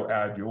 You can go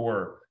add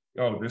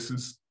this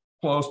is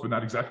close, but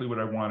not exactly what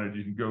I wanted.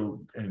 You can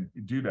go and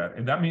do that.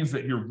 And that means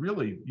that you're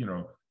really,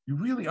 you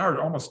really are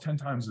almost 10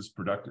 times as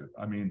productive.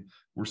 I mean,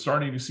 we're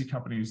starting to see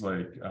companies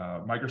like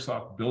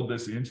Microsoft build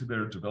this into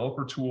their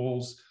developer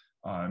tools,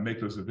 make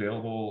those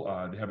available.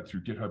 They have it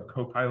through GitHub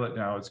Copilot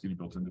now. It's getting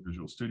built into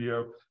Visual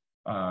Studio.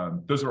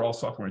 Those are all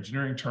software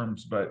engineering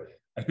terms, but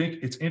I think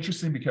it's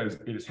interesting because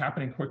it is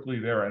happening quickly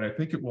there, and I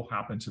think it will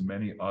happen to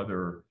many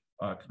other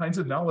kinds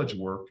of knowledge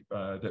work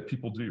that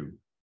people do.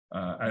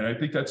 And I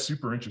think that's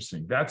super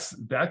interesting.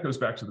 That goes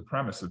back to the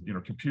premise of,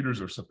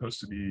 computers are supposed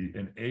to be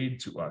an aid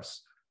to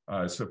us.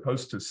 It's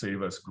supposed to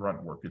save us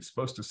grunt work. It's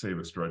supposed to save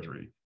us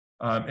drudgery.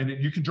 And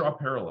you can draw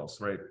parallels,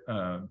 right?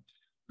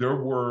 There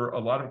were a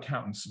lot of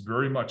accountants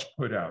very much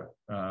put out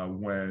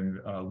when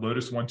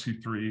Lotus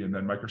 1-2-3 and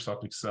then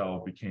Microsoft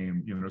Excel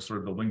became, sort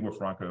of the lingua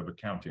franca of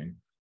accounting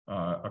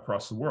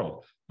across the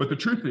world. But the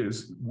truth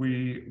is,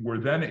 we were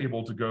then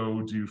able to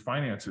go do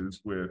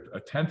finances with a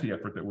tenth the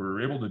effort that we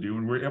were able to do,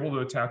 and we were able to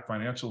attack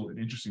financial and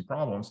interesting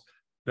problems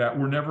that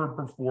were never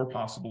before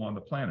possible on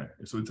the planet.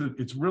 So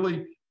it's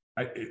really,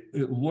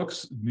 it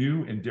looks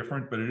new and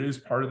different, but it is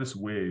part of this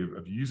wave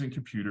of using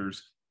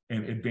computers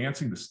and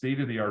advancing the state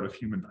of the art of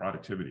human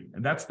productivity.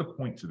 And that's the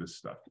point to this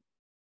stuff.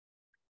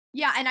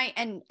 Yeah,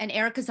 and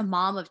Erica's a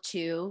mom of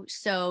 2,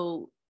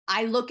 so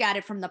I look at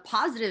it from the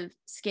positive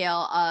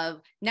scale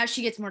of now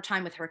she gets more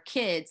time with her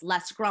kids,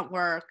 less grunt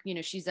work.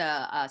 She's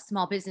a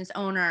small business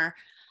owner.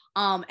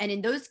 And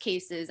in those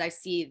cases, I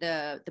see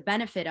the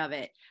benefit of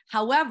it.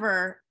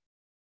 However,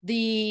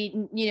 the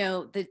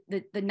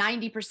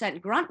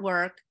 90% grunt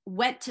work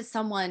went to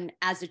someone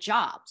as a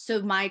job.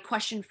 So my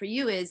question for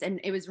you is, and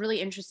it was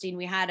really interesting,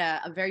 we had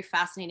a very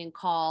fascinating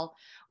call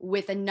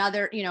with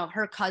another,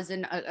 her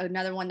cousin,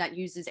 another one that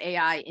uses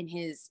AI in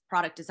his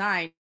product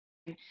design.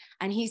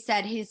 And he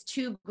said his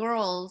 2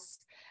 girls,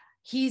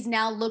 he's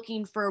now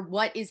looking for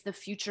what is the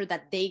future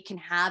that they can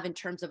have in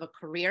terms of a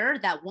career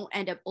that won't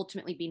end up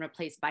ultimately being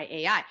replaced by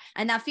AI.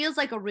 And that feels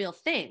like a real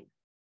thing.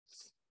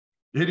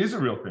 It is a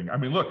real thing. I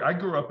mean, look, I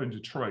grew up in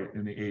Detroit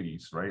in the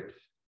 80s, right?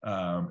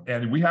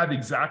 And we had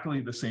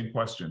exactly the same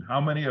question. How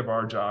many of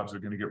our jobs are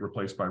going to get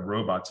replaced by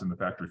robots in the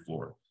factory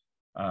floor?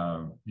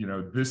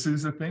 This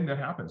is a thing that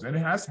happens, and it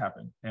has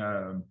happened.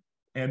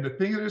 And the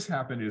thing that has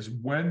happened is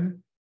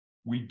when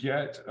we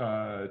get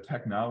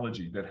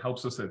technology that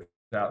helps us at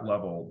that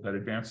level, that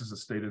advances the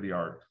state of the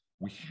art,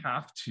 we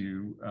have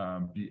to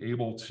be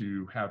able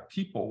to have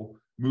people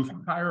move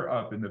higher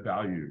up in the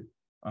value,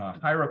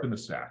 higher up in the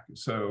stack.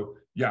 So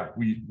yeah,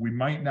 we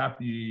might not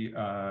be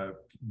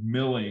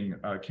milling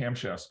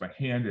camshafts by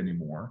hand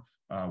anymore.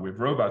 We have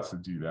robots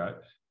that do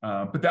that.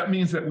 But that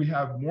means that we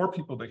have more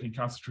people that can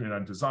concentrate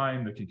on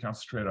design, that can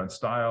concentrate on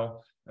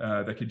style,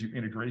 that could do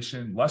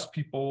integration, less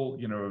people,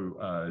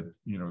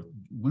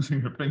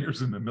 losing their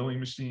fingers in the milling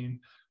machine.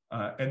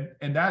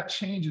 And that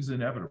change is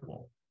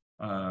inevitable.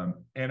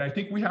 And I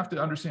think we have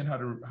to understand how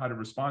to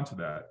respond to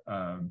that.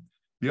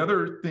 The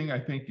other thing I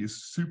think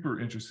is super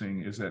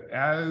interesting is that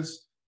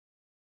as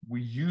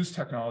we use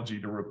technology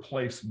to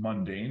replace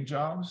mundane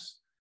jobs,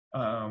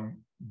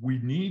 we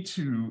need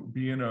to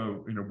be in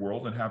a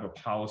world and have a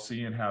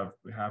policy and have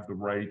the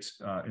right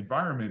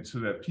environment so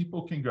that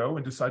people can go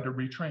and decide to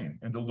retrain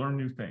and to learn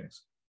new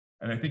things.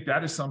 And I think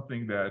that is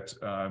something that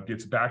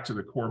gets back to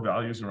the core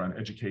values around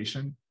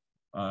education.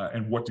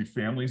 And what do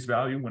families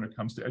value when it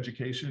comes to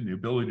education? The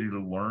ability to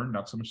learn,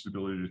 not so much the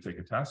ability to take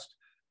a test.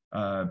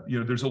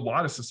 There's a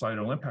lot of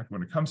societal impact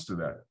when it comes to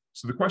that.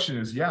 So the question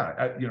is,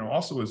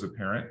 also as a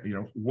parent,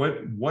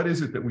 what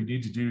is it that we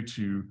need to do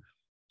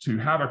to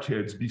have our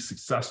kids be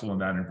successful in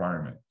that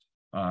environment?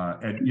 I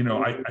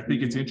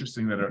think it's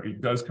interesting that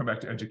it does come back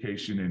to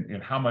education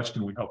and how much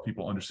can we help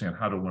people understand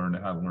how to learn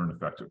and how to learn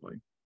effectively.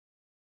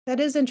 That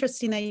is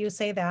interesting that you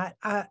say that.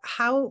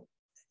 How,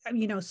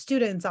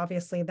 students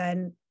obviously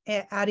then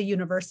at a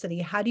university,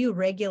 how do you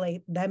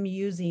regulate them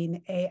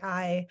using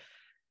AI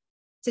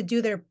to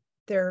do their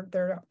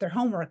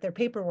homework, their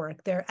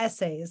paperwork, their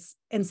essays,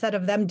 instead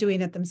of them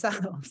doing it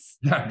themselves?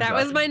 Yeah, that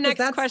was my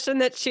next question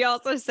that she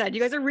also said.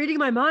 You guys are reading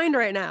my mind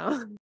right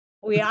now.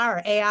 We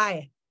are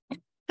AI.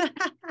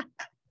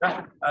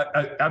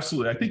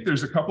 Absolutely. I think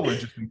there's a couple of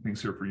interesting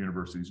things here for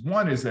universities.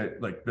 One is that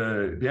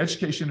the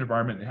education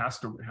environment has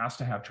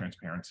to have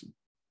transparency.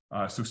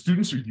 So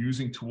students are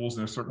using tools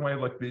in a certain way.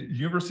 Like the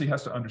university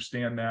has to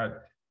understand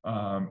that,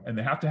 and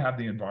they have to have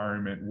the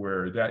environment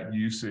where that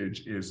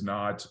usage is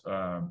not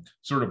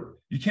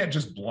you can't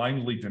just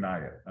blindly deny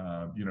it.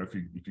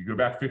 If you go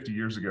back 50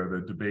 years ago,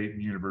 the debate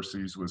in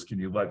universities was, can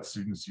you let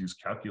students use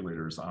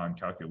calculators on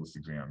calculus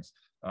exams?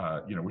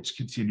 Which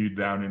continued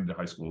down into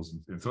high schools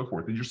and so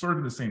forth. And you're sort of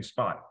in the same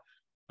spot.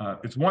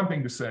 It's one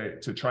thing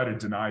to try to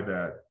deny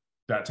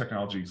that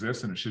technology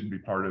exists and it shouldn't be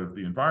part of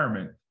the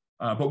environment.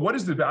 But what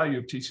is the value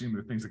of teaching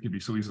the things that can be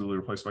so easily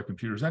replaced by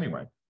computers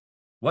anyway?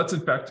 Let's,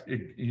 in fact,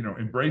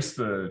 embrace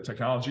the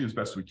technology as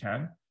best we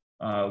can.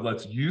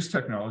 Let's use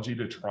technology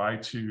to try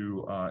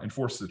to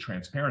enforce the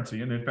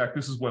transparency. And in fact,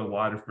 this is what a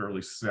lot of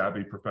fairly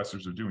savvy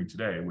professors are doing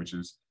today, which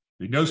is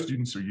they know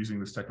students are using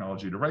this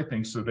technology to write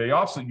things, so they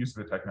also use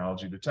the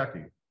technology to check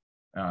it.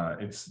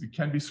 It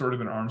can be sort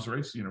of an arms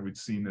race. We've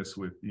seen this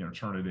with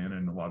Turnitin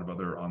and a lot of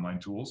other online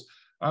tools,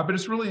 but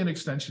it's really an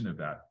extension of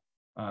that.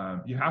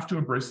 You have to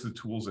embrace the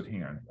tools at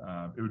hand.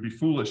 It would be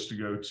foolish to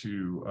go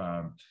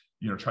to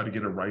try to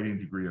get a writing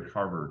degree at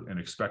Harvard and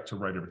expect to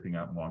write everything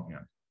out in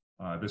longhand.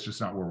 That's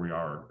just not where we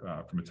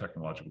are from a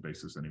technological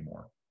basis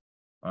anymore.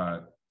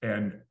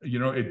 And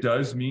it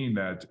does mean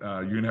that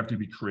you're going to have to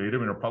be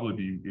creative, and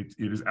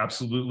it is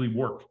absolutely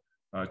work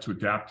to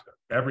adapt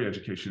every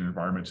education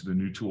environment to the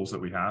new tools that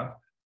we have.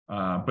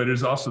 But it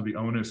is also the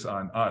onus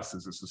on us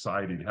as a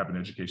society to have an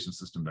education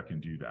system that can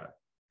do that.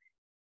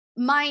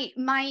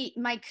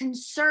 My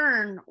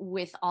concern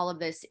with all of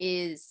this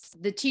is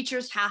the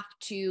teachers have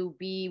to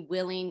be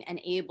willing and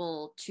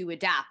able to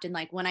adapt. And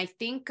when I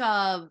think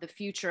of the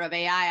future of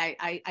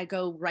AI, I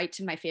go right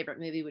to my favorite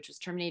movie, which was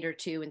Terminator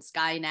 2 and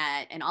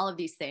Skynet and all of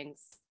these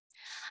things.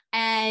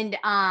 And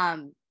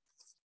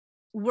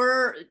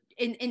we're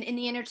in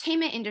the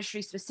entertainment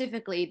industry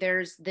specifically,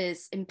 there's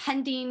this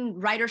impending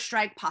writer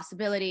strike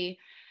possibility.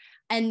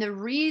 And the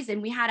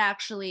reason we had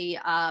actually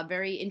a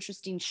very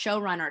interesting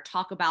showrunner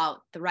talk about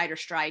the writer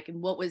strike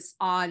and what was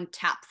on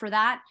tap for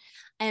that.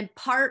 And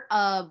part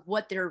of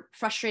what they're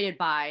frustrated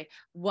by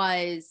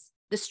was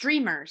the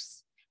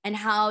streamers and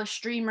how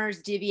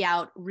streamers divvy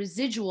out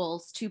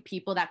residuals to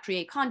people that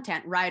create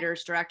content,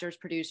 writers, directors,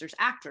 producers,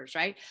 actors,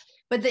 right?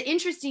 But the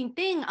interesting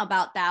thing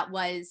about that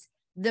was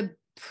the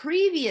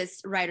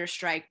previous writer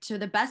strike, to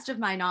the best of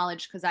my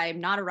knowledge, because I am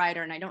not a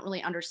writer and I don't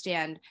really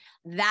understand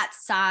that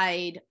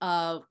side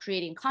of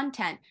creating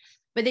content,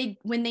 but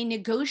when they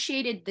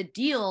negotiated the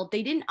deal,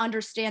 they didn't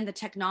understand the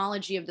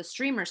technology of the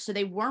streamers, so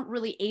they weren't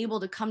really able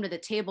to come to the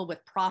table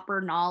with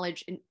proper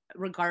knowledge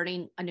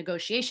regarding a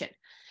negotiation.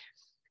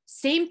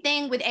 Same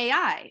thing with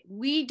AI.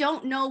 We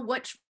don't know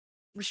what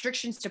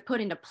restrictions to put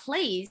into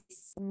place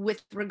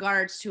with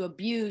regards to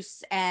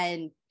abuse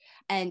and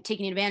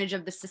taking advantage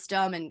of the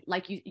system, and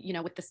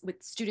with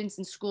students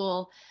in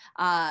school,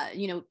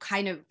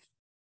 kind of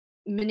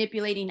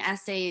manipulating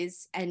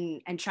essays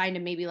and trying to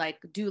maybe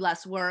do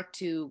less work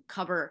to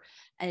cover,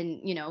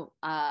 and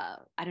I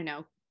don't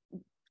know,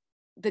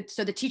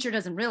 so the teacher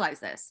doesn't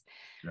realize this.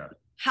 Yeah.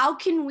 How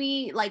can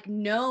we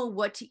know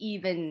what to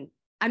even?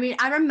 I mean,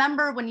 I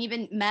remember when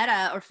even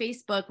Meta or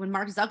Facebook, when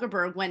Mark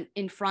Zuckerberg went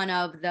in front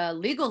of the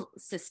legal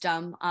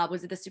system,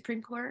 was it the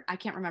Supreme Court? I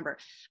can't remember.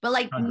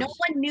 But no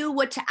one knew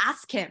what to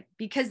ask him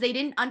because they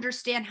didn't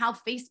understand how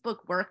Facebook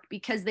worked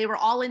because they were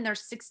all in their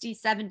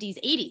 60s,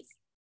 70s, 80s.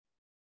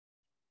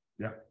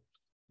 Yeah.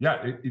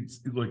 Yeah,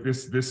 it's like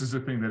this is a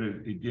thing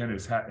that, again,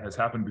 has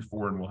happened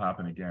before and will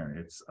happen again.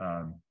 It's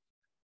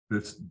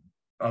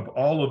of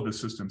all of the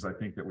systems I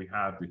think that we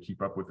have to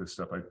keep up with this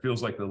stuff, it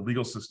feels like the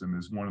legal system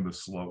is one of the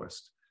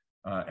slowest.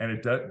 And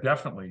it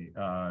definitely,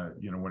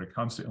 when it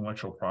comes to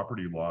intellectual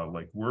property law,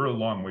 like we're a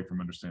long way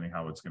from understanding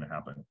how it's going to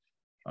happen.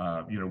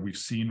 We've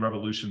seen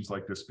revolutions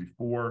like this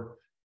before.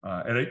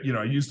 And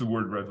I use the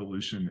word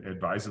revolution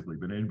advisedly,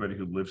 but anybody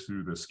who lived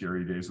through the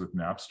scary days with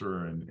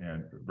Napster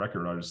and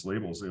record artist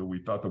labels, we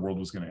thought the world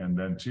was going to end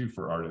then too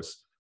for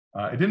artists.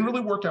 It didn't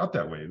really work out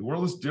that way. The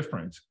world is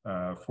different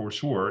for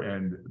sure,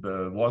 and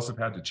the laws have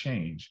had to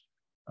change.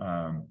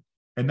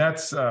 And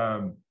that's,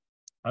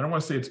 I don't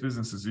want to say it's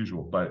business as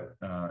usual, but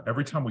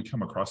every time we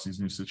come across these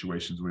new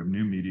situations, we have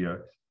new media,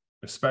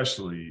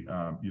 especially,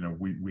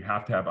 we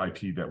have to have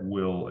IP that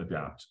will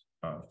adapt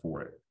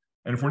for it.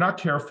 And if we're not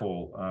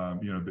careful,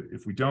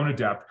 if we don't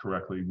adapt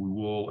correctly, we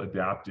will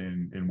adapt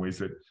in ways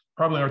that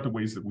probably aren't the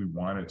ways that we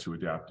wanted to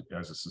adapt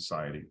as a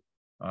society,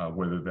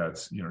 whether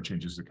that's,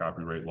 changes to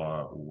copyright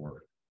law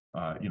or,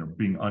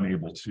 being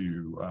unable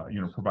to,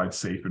 provide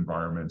safe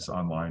environments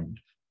online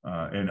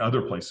and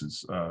other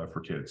places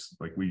for kids.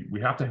 Like we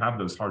have to have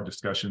those hard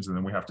discussions, and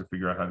then we have to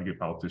figure out how to get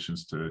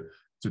politicians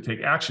to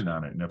take action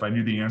on it. And if I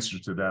knew the answer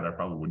to that, I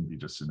probably wouldn't be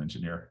just an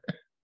engineer.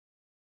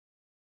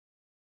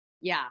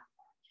 Yeah.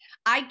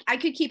 I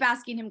could keep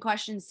asking him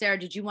questions. Sarah,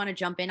 did you want to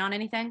jump in on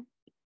anything?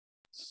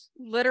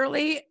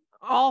 Literally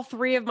all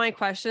three of my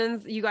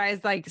questions you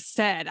guys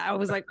said. I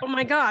was like, oh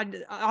my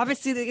God,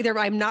 obviously either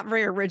I'm not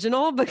very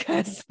original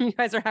because you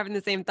guys are having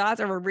the same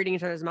thoughts or we're reading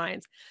each other's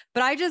minds.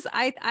 But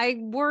I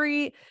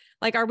worry,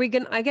 are we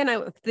going to, again,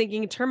 I'm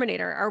thinking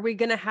Terminator, are we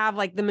going to have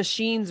the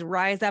machines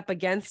rise up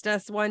against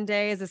us one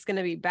day? Is this going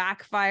to be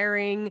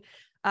backfiring?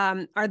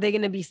 Are they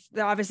going to be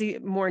obviously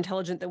more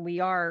intelligent than we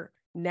are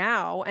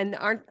now? And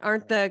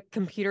aren't the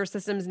computer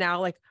systems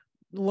now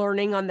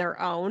learning on their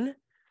own?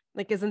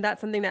 Isn't that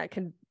something that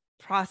could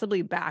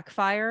possibly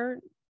backfire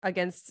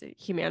against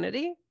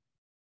humanity?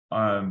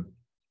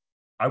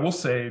 I will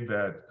say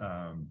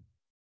that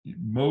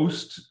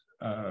most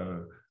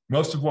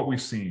of what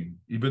we've seen,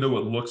 even though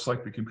it looks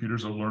like the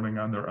computers are learning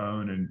on their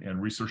own,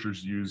 and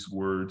researchers use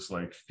words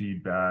like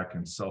feedback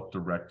and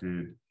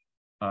self-directed,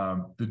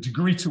 the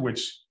degree to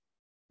which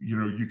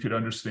you could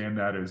understand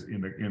that as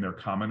in their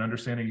common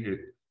understanding,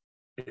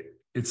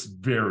 it's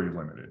very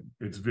limited.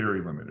 It's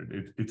very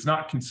limited. It's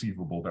not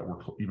conceivable that we're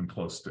even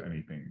close to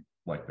anything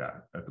like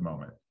that at the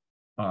moment.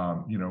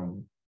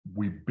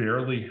 We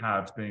barely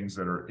have things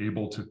that are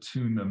able to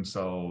tune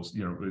themselves,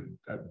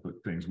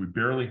 things. We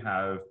barely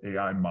have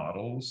AI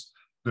models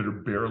that are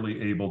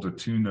barely able to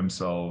tune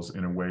themselves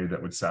in a way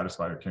that would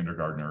satisfy a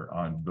kindergartner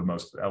on the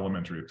most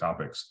elementary of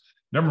topics,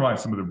 never mind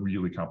some of the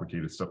really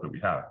complicated stuff that we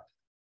have.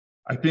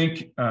 I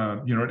think,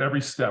 at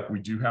every step, we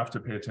do have to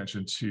pay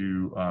attention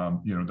to,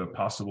 the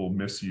possible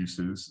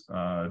misuses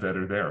that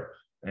are there.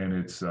 And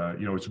it's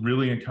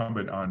really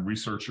incumbent on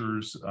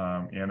researchers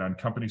and on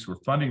companies who are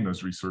funding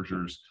those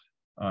researchers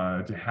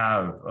to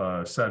have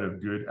a set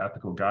of good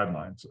ethical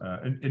guidelines.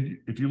 And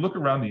if you look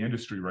around the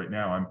industry right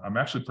now, I'm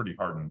actually pretty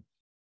heartened.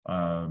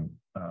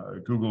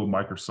 Google,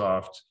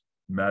 Microsoft,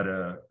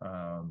 Meta,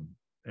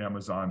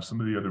 Amazon,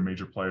 some of the other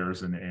major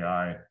players in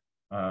AI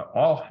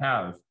all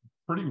have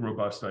pretty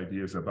robust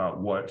ideas about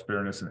what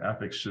fairness and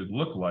ethics should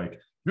look like,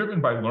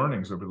 driven by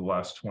learnings over the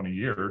last 20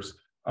 years,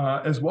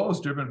 as well as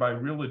driven by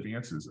real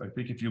advances. I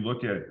think if you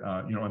look at,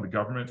 on the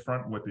government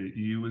front, what the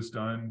EU has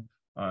done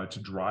to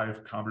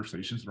drive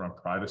conversations around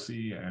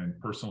privacy and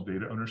personal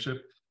data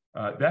ownership,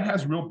 that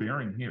has real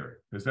bearing here,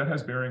 because that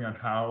has bearing on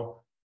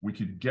how we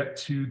could get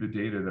to the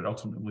data that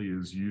ultimately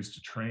is used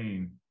to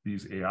train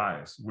these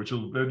AIs, which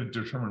will then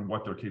determine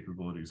what their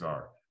capabilities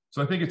are.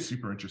 So I think it's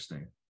super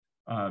interesting.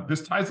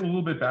 This ties a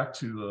little bit back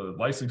to the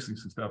licensing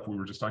stuff we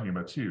were just talking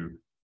about too.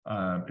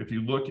 If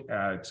you look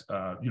at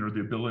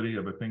the ability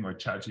of a thing like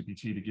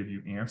ChatGPT to give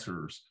you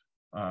answers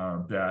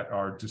that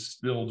are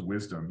distilled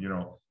wisdom,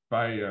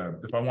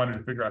 if I wanted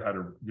to figure out how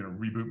to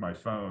reboot my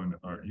phone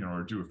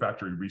or do a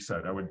factory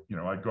reset,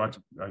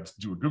 I'd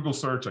do a Google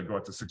search, I'd go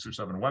out to 6 or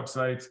 7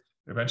 websites.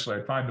 Eventually,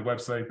 I'd find the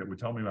website that would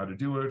tell me how to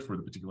do it for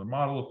the particular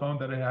model of phone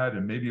that I had,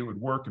 and maybe it would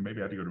work, and maybe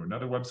I had to go to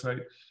another website.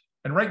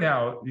 And right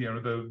now,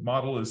 the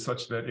model is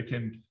such that it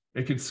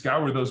can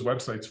scour those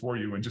websites for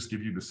you and just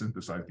give you the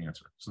synthesized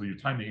answer. So your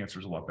time to answer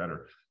is a lot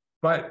better.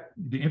 But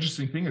the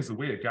interesting thing is the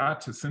way it got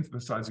to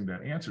synthesizing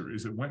that answer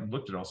is it went and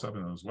looked at all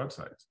 7 of those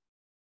websites.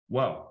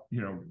 Well,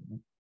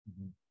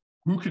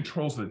 who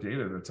controls the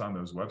data that's on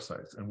those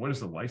websites? And what is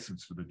the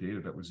license for the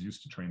data that was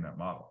used to train that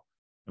model?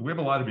 And we have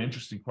a lot of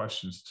interesting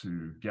questions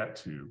to get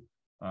to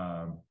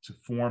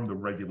form the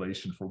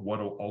regulation for what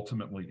will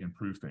ultimately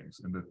improve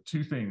things. And the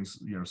 2 things,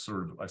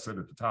 I said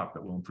at the top,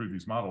 that will improve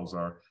these models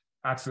are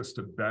access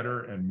to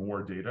better and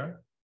more data.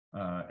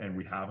 And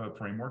we have a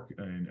framework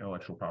in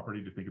intellectual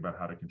property to think about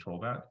how to control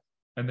that.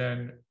 And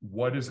then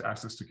what does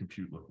access to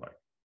compute look like?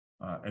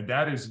 And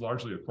that is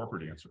largely a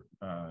corporate answer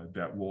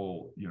that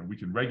we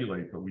can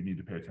regulate, but we need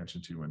to pay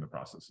attention to in the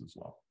process as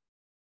well.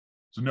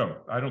 So no,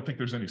 I don't think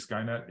there's any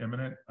Skynet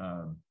imminent.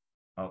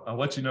 I'll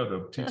let you know,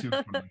 though, T2 is one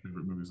of my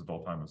favorite movies of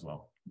all time as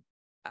well.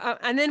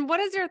 And then what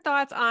is your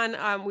thoughts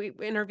on, we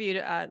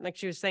interviewed, like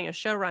she was saying, a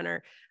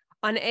showrunner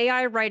on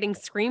AI writing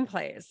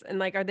screenplays, and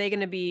like, are they going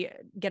to be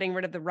getting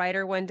rid of the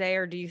writer one day?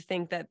 Or do you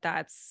think that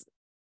that's,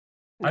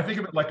 I think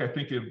of it like, I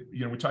think of,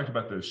 we talked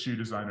about the shoe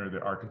designer,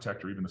 the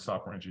architect, or even the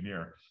software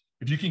engineer.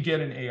 If you can get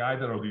an AI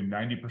that'll do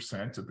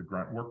 90% of the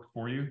grunt work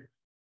for you,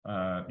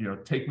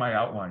 take my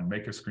outline,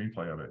 make a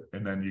screenplay of it.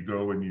 And then you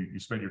go and you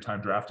spend your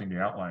time drafting the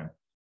outline.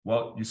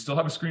 Well, you still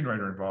have a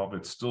screenwriter involved.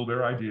 It's still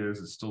their ideas.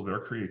 It's still their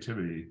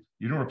creativity.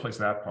 You don't replace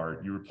that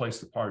part. You replace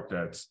the part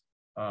that's,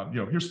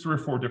 here's 3 or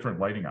 4 different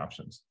lighting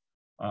options.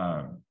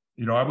 I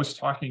was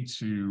talking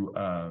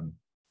to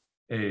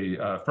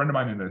a friend of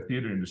mine in the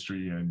theater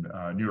industry in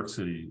New York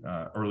City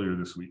earlier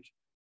this week.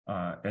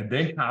 And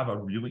they have a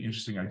really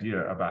interesting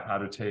idea about how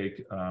to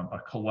take a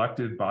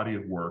collective body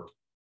of work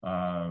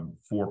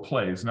for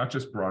plays, not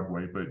just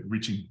Broadway, but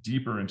reaching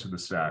deeper into the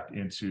stack,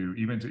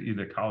 even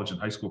to college and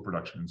high school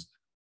productions,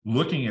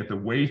 looking at the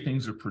way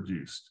things are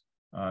produced.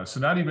 So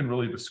not even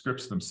really the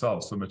scripts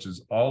themselves, so much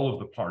as all of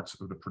the parts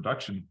of the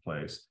production of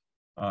plays,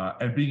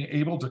 and being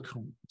able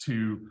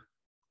to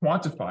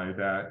quantify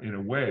that in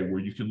a way where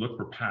you can look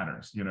for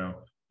patterns.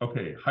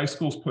 Okay, high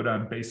schools put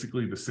on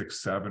basically the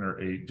 6, 7, or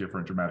 8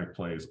 different dramatic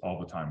plays all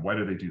the time. Why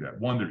do they do that?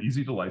 1, they're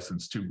easy to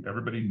license. 2,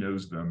 everybody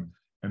knows them,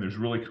 and there's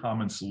really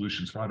common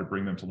solutions for how to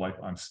bring them to life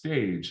on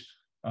stage.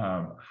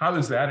 How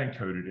is that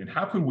encoded, and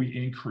how can we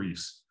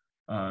increase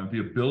the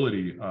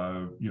ability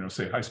of,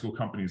 say, high school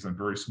companies on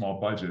very small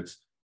budgets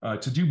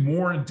to do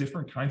more in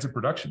different kinds of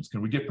productions?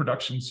 Can we get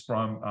productions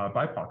from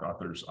BIPOC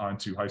authors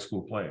onto high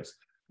school plays?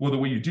 Well, the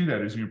way you do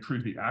that is you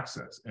improve the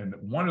access. And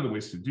one of the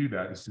ways to do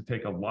that is to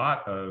take a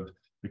lot of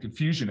the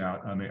confusion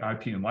out on the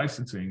IP and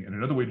licensing. And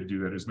another way to do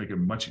that is make it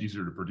much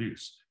easier to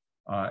produce.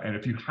 And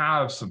if you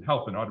have some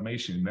help and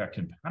automation that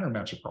can pattern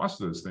match across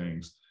those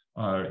things,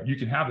 you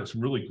can have this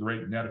really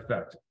great net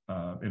effect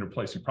in a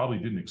place you probably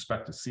didn't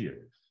expect to see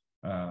it.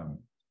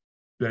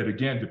 That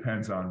again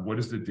depends on what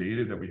is the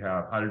data that we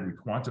have, how did we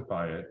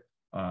quantify it,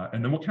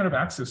 and then what kind of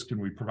access can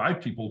we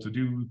provide people to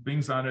do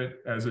things on it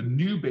as a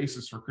new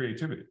basis for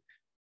creativity.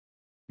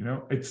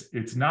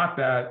 It's not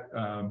that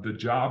the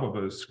job of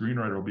a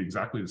screenwriter will be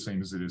exactly the same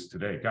as it is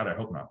today. God, I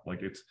hope not. Like,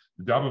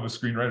 the job of a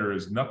screenwriter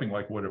is nothing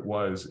like what it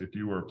was if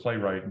you were a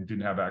playwright and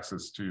didn't have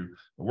access to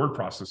a word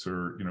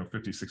processor,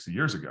 50, 60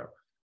 years ago.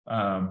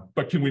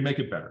 But can we make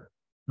it better?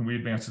 Can we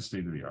advance the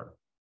state of the art?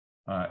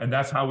 And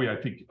that's how I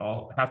think,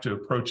 I'll have to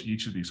approach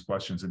each of these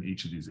questions in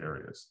each of these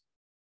areas.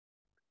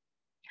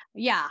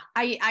 Yeah,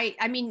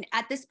 I mean,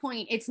 at this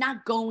point, it's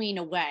not going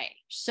away.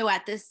 So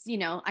at this,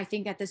 I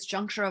think at this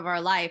juncture of our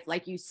life,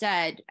 like you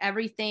said,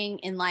 everything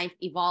in life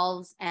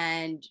evolves,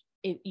 and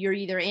you're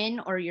either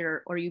in or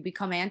you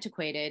become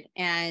antiquated.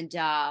 And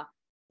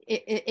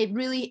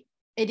it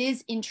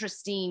is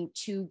interesting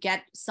to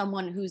get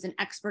someone who's an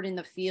expert in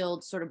the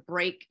field, sort of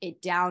break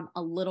it down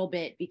a little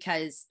bit,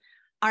 because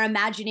our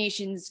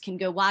imaginations can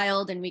go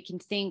wild and we can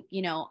think,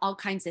 all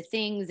kinds of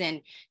things.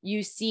 And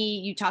you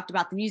talked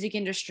about the music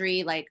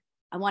industry. Like,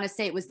 I want to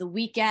say it was The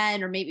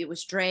Weeknd, or maybe it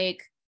was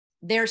Drake.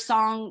 Their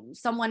song,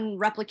 someone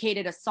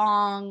replicated a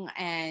song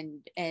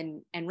and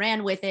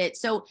ran with it.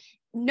 So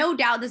no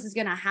doubt this is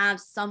going to have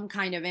some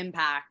kind of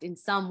impact in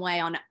some way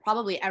on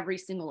probably every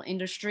single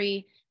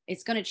industry.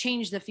 It's going to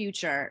change the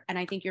future. And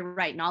I think you're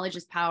right. Knowledge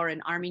is power,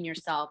 and arming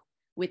yourself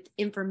with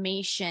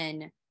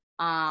information,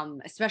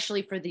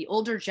 especially for the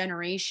older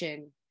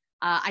generation,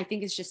 I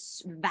think is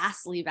just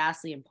vastly,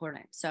 vastly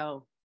important.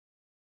 So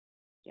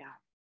yeah,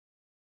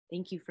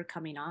 thank you for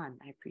coming on.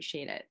 I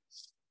appreciate it.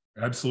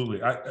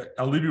 Absolutely.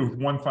 I'll leave you with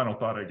one final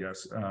thought, I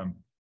guess.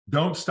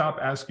 Don't stop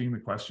asking the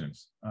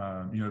questions.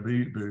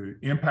 The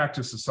impact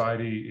to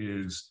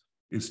society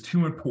is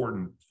too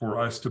important for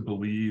us to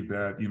believe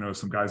that,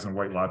 some guys in a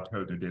white lab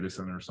coat in a data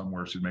center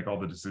somewhere should make all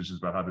the decisions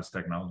about how this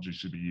technology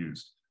should be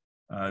used.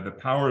 The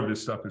power of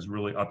this stuff is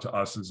really up to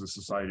us as a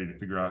society to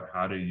figure out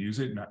how to use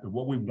it and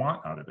what we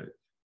want out of it.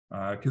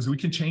 Because we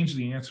can change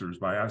the answers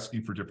by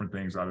asking for different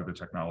things out of the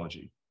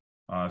technology.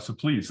 So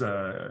please,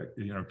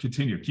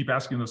 continue, keep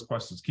asking those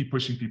questions, keep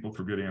pushing people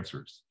for good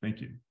answers. Thank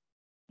you.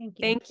 Thank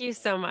you. Thank you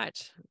so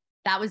much.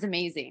 That was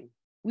amazing.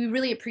 We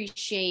really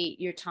appreciate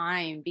your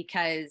time,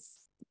 because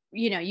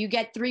you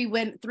get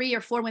 3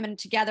 or 4 women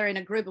together in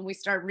a group and we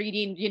start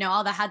reading,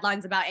 all the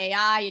headlines about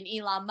AI and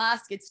Elon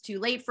Musk. It's too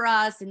late for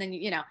us. And then,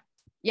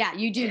 yeah,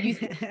 you do. You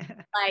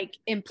like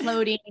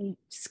imploding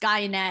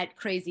Skynet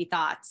crazy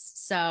thoughts.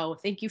 So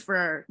thank you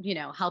for,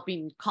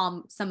 helping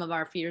calm some of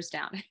our fears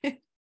down.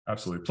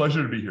 Absolutely.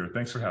 Pleasure to be here.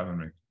 Thanks for having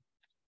me.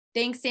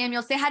 Thanks,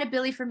 Samuel. Say hi to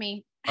Billy for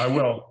me. I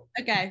will.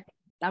 Okay.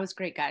 That was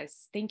great,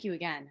 guys. Thank you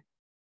again.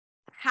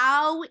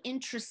 How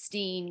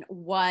interesting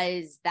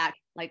was that?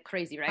 Like,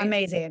 crazy, right?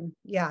 Amazing.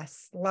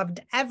 Yes. Loved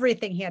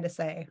everything he had to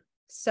say.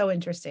 So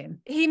interesting.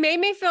 He made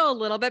me feel a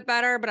little bit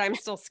better, but I'm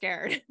still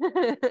scared.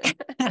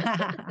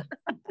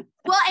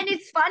 Well, and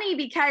it's funny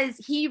because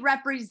he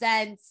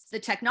represents the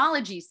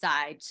technology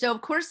side. So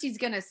of course he's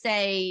going to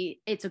say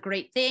it's a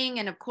great thing.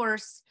 And of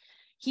course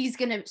he's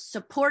going to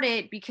support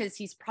it because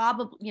he's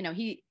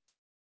probably,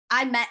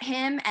 I met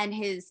him and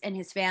his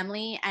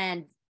family,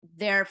 and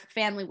their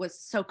family was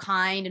so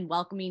kind and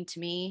welcoming to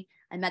me.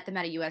 I met them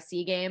at a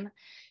USC game.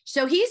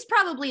 So he's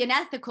probably an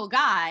ethical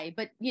guy,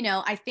 but you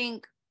know, I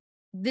think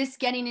this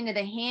getting into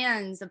the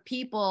hands of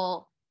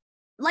people,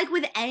 like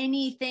with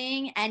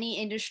anything, any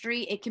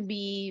industry, it can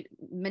be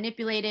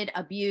manipulated,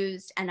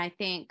 abused. And I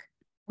think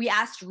we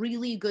asked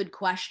really good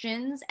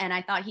questions, and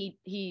I thought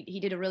he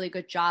did a really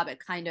good job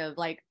at kind of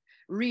like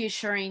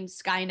reassuring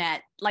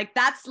Skynet. Like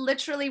that's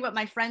literally what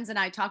my friends and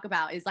I talk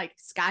about, is like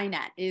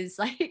Skynet is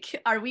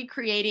like, are we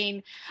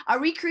creating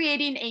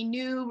a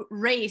new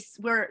race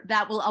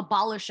that will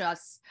abolish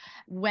us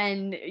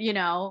when, you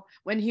know,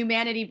 when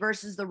humanity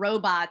versus the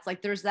robots.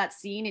 Like there's that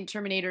scene in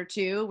Terminator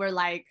 2 where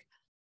like,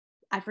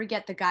 I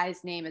forget the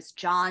guy's name, is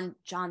John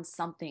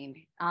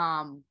something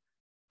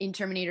in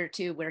Terminator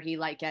 2, where he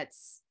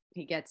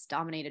gets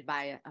dominated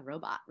by a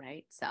robot,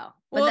 right? So,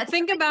 well,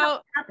 think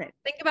about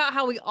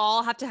how we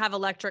all have to have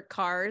electric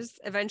cars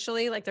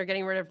eventually. Like they're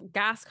getting rid of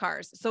gas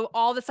cars. So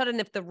all of a sudden,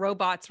 if the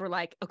robots were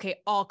like, okay,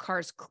 all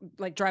cars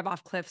like drive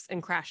off cliffs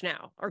and crash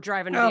now, or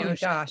drive into the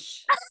ocean. Oh my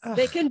gosh,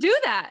 they can do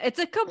that. It's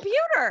a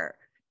computer.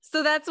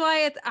 So that's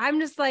why I'm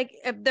just like,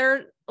 if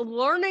they're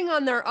learning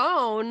on their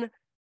own,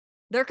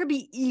 there could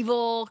be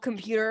evil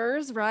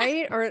computers,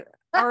 right? Or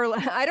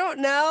I don't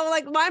know,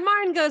 like my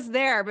mind goes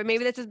there, but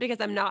maybe that's just because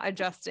I'm not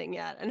adjusting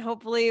yet. And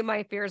hopefully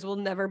my fears will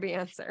never be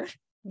answered.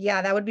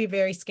 Yeah, that would be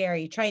very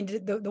scary.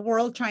 The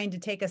world trying to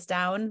take us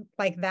down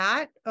like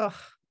that. Oh,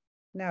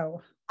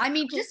 no. I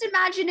mean, just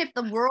imagine if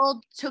the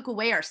world took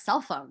away our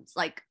cell phones.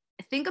 Like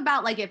think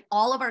about like if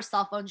all of our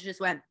cell phones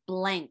just went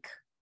blank,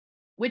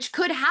 which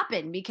could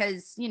happen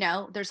because, you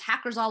know, there's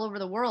hackers all over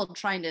the world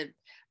trying to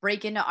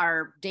break into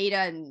our data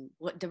and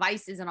what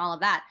devices and all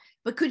of that.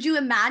 But could you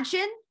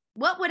imagine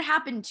what would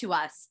happen to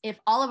us if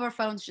all of our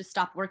phones just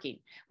stopped working?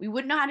 We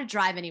wouldn't know how to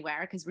drive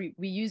anywhere because we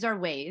use our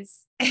Waze,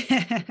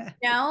 you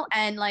know,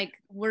 and like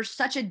we're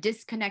such a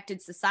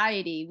disconnected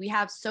society. We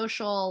have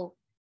social,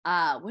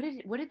 what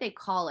did they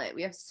call it?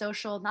 We have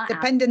social, not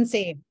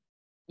dependency.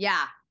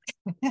 Yeah.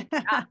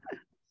 Yeah.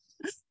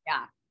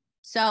 Yeah.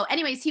 So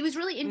anyways, he was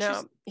really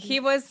interesting. No, he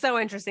was so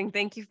interesting.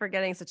 Thank you for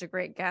getting such a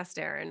great guest,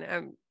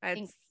 Erin.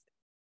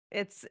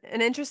 It's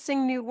an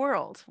interesting new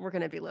world we're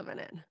going to be living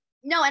in.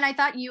 No, and I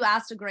thought you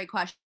asked a great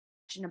question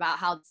about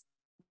how,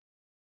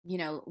 you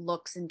know,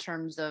 looks in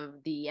terms of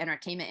the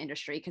entertainment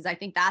industry, because I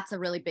think that's a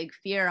really big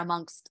fear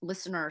amongst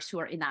listeners who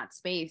are in that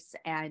space.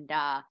 And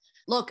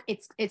look,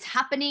 it's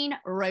happening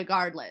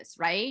regardless,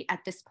 right?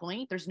 At this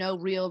point, there's no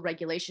real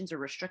regulations or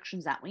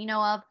restrictions that we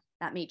know of.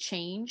 That may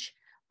change,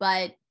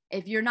 but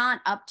if you're not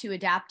up to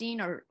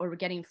adapting or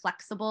getting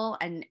flexible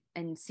and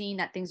seeing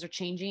that things are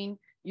changing,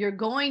 you're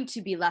going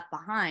to be left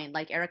behind,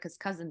 like Erica's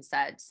cousin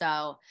said.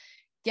 So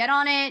get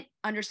on it,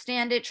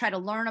 understand it, try to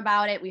learn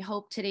about it. We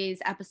hope today's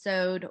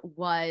episode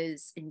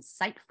was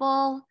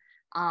insightful.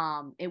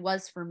 It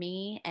was for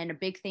me. And a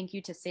big thank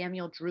you to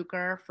Samuel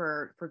Druker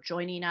for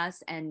joining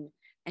us and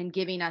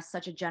giving us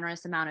such a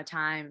generous amount of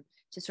time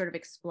to sort of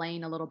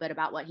explain a little bit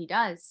about what he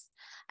does.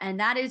 And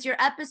that is your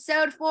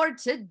episode for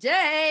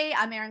today.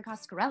 I'm Erin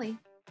Coscarelli.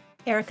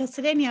 Erica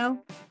Cedeno.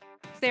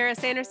 Sarah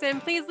Sanderson.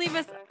 Please leave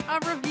us a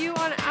review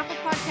on Apple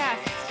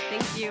Podcasts.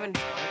 Thank you. And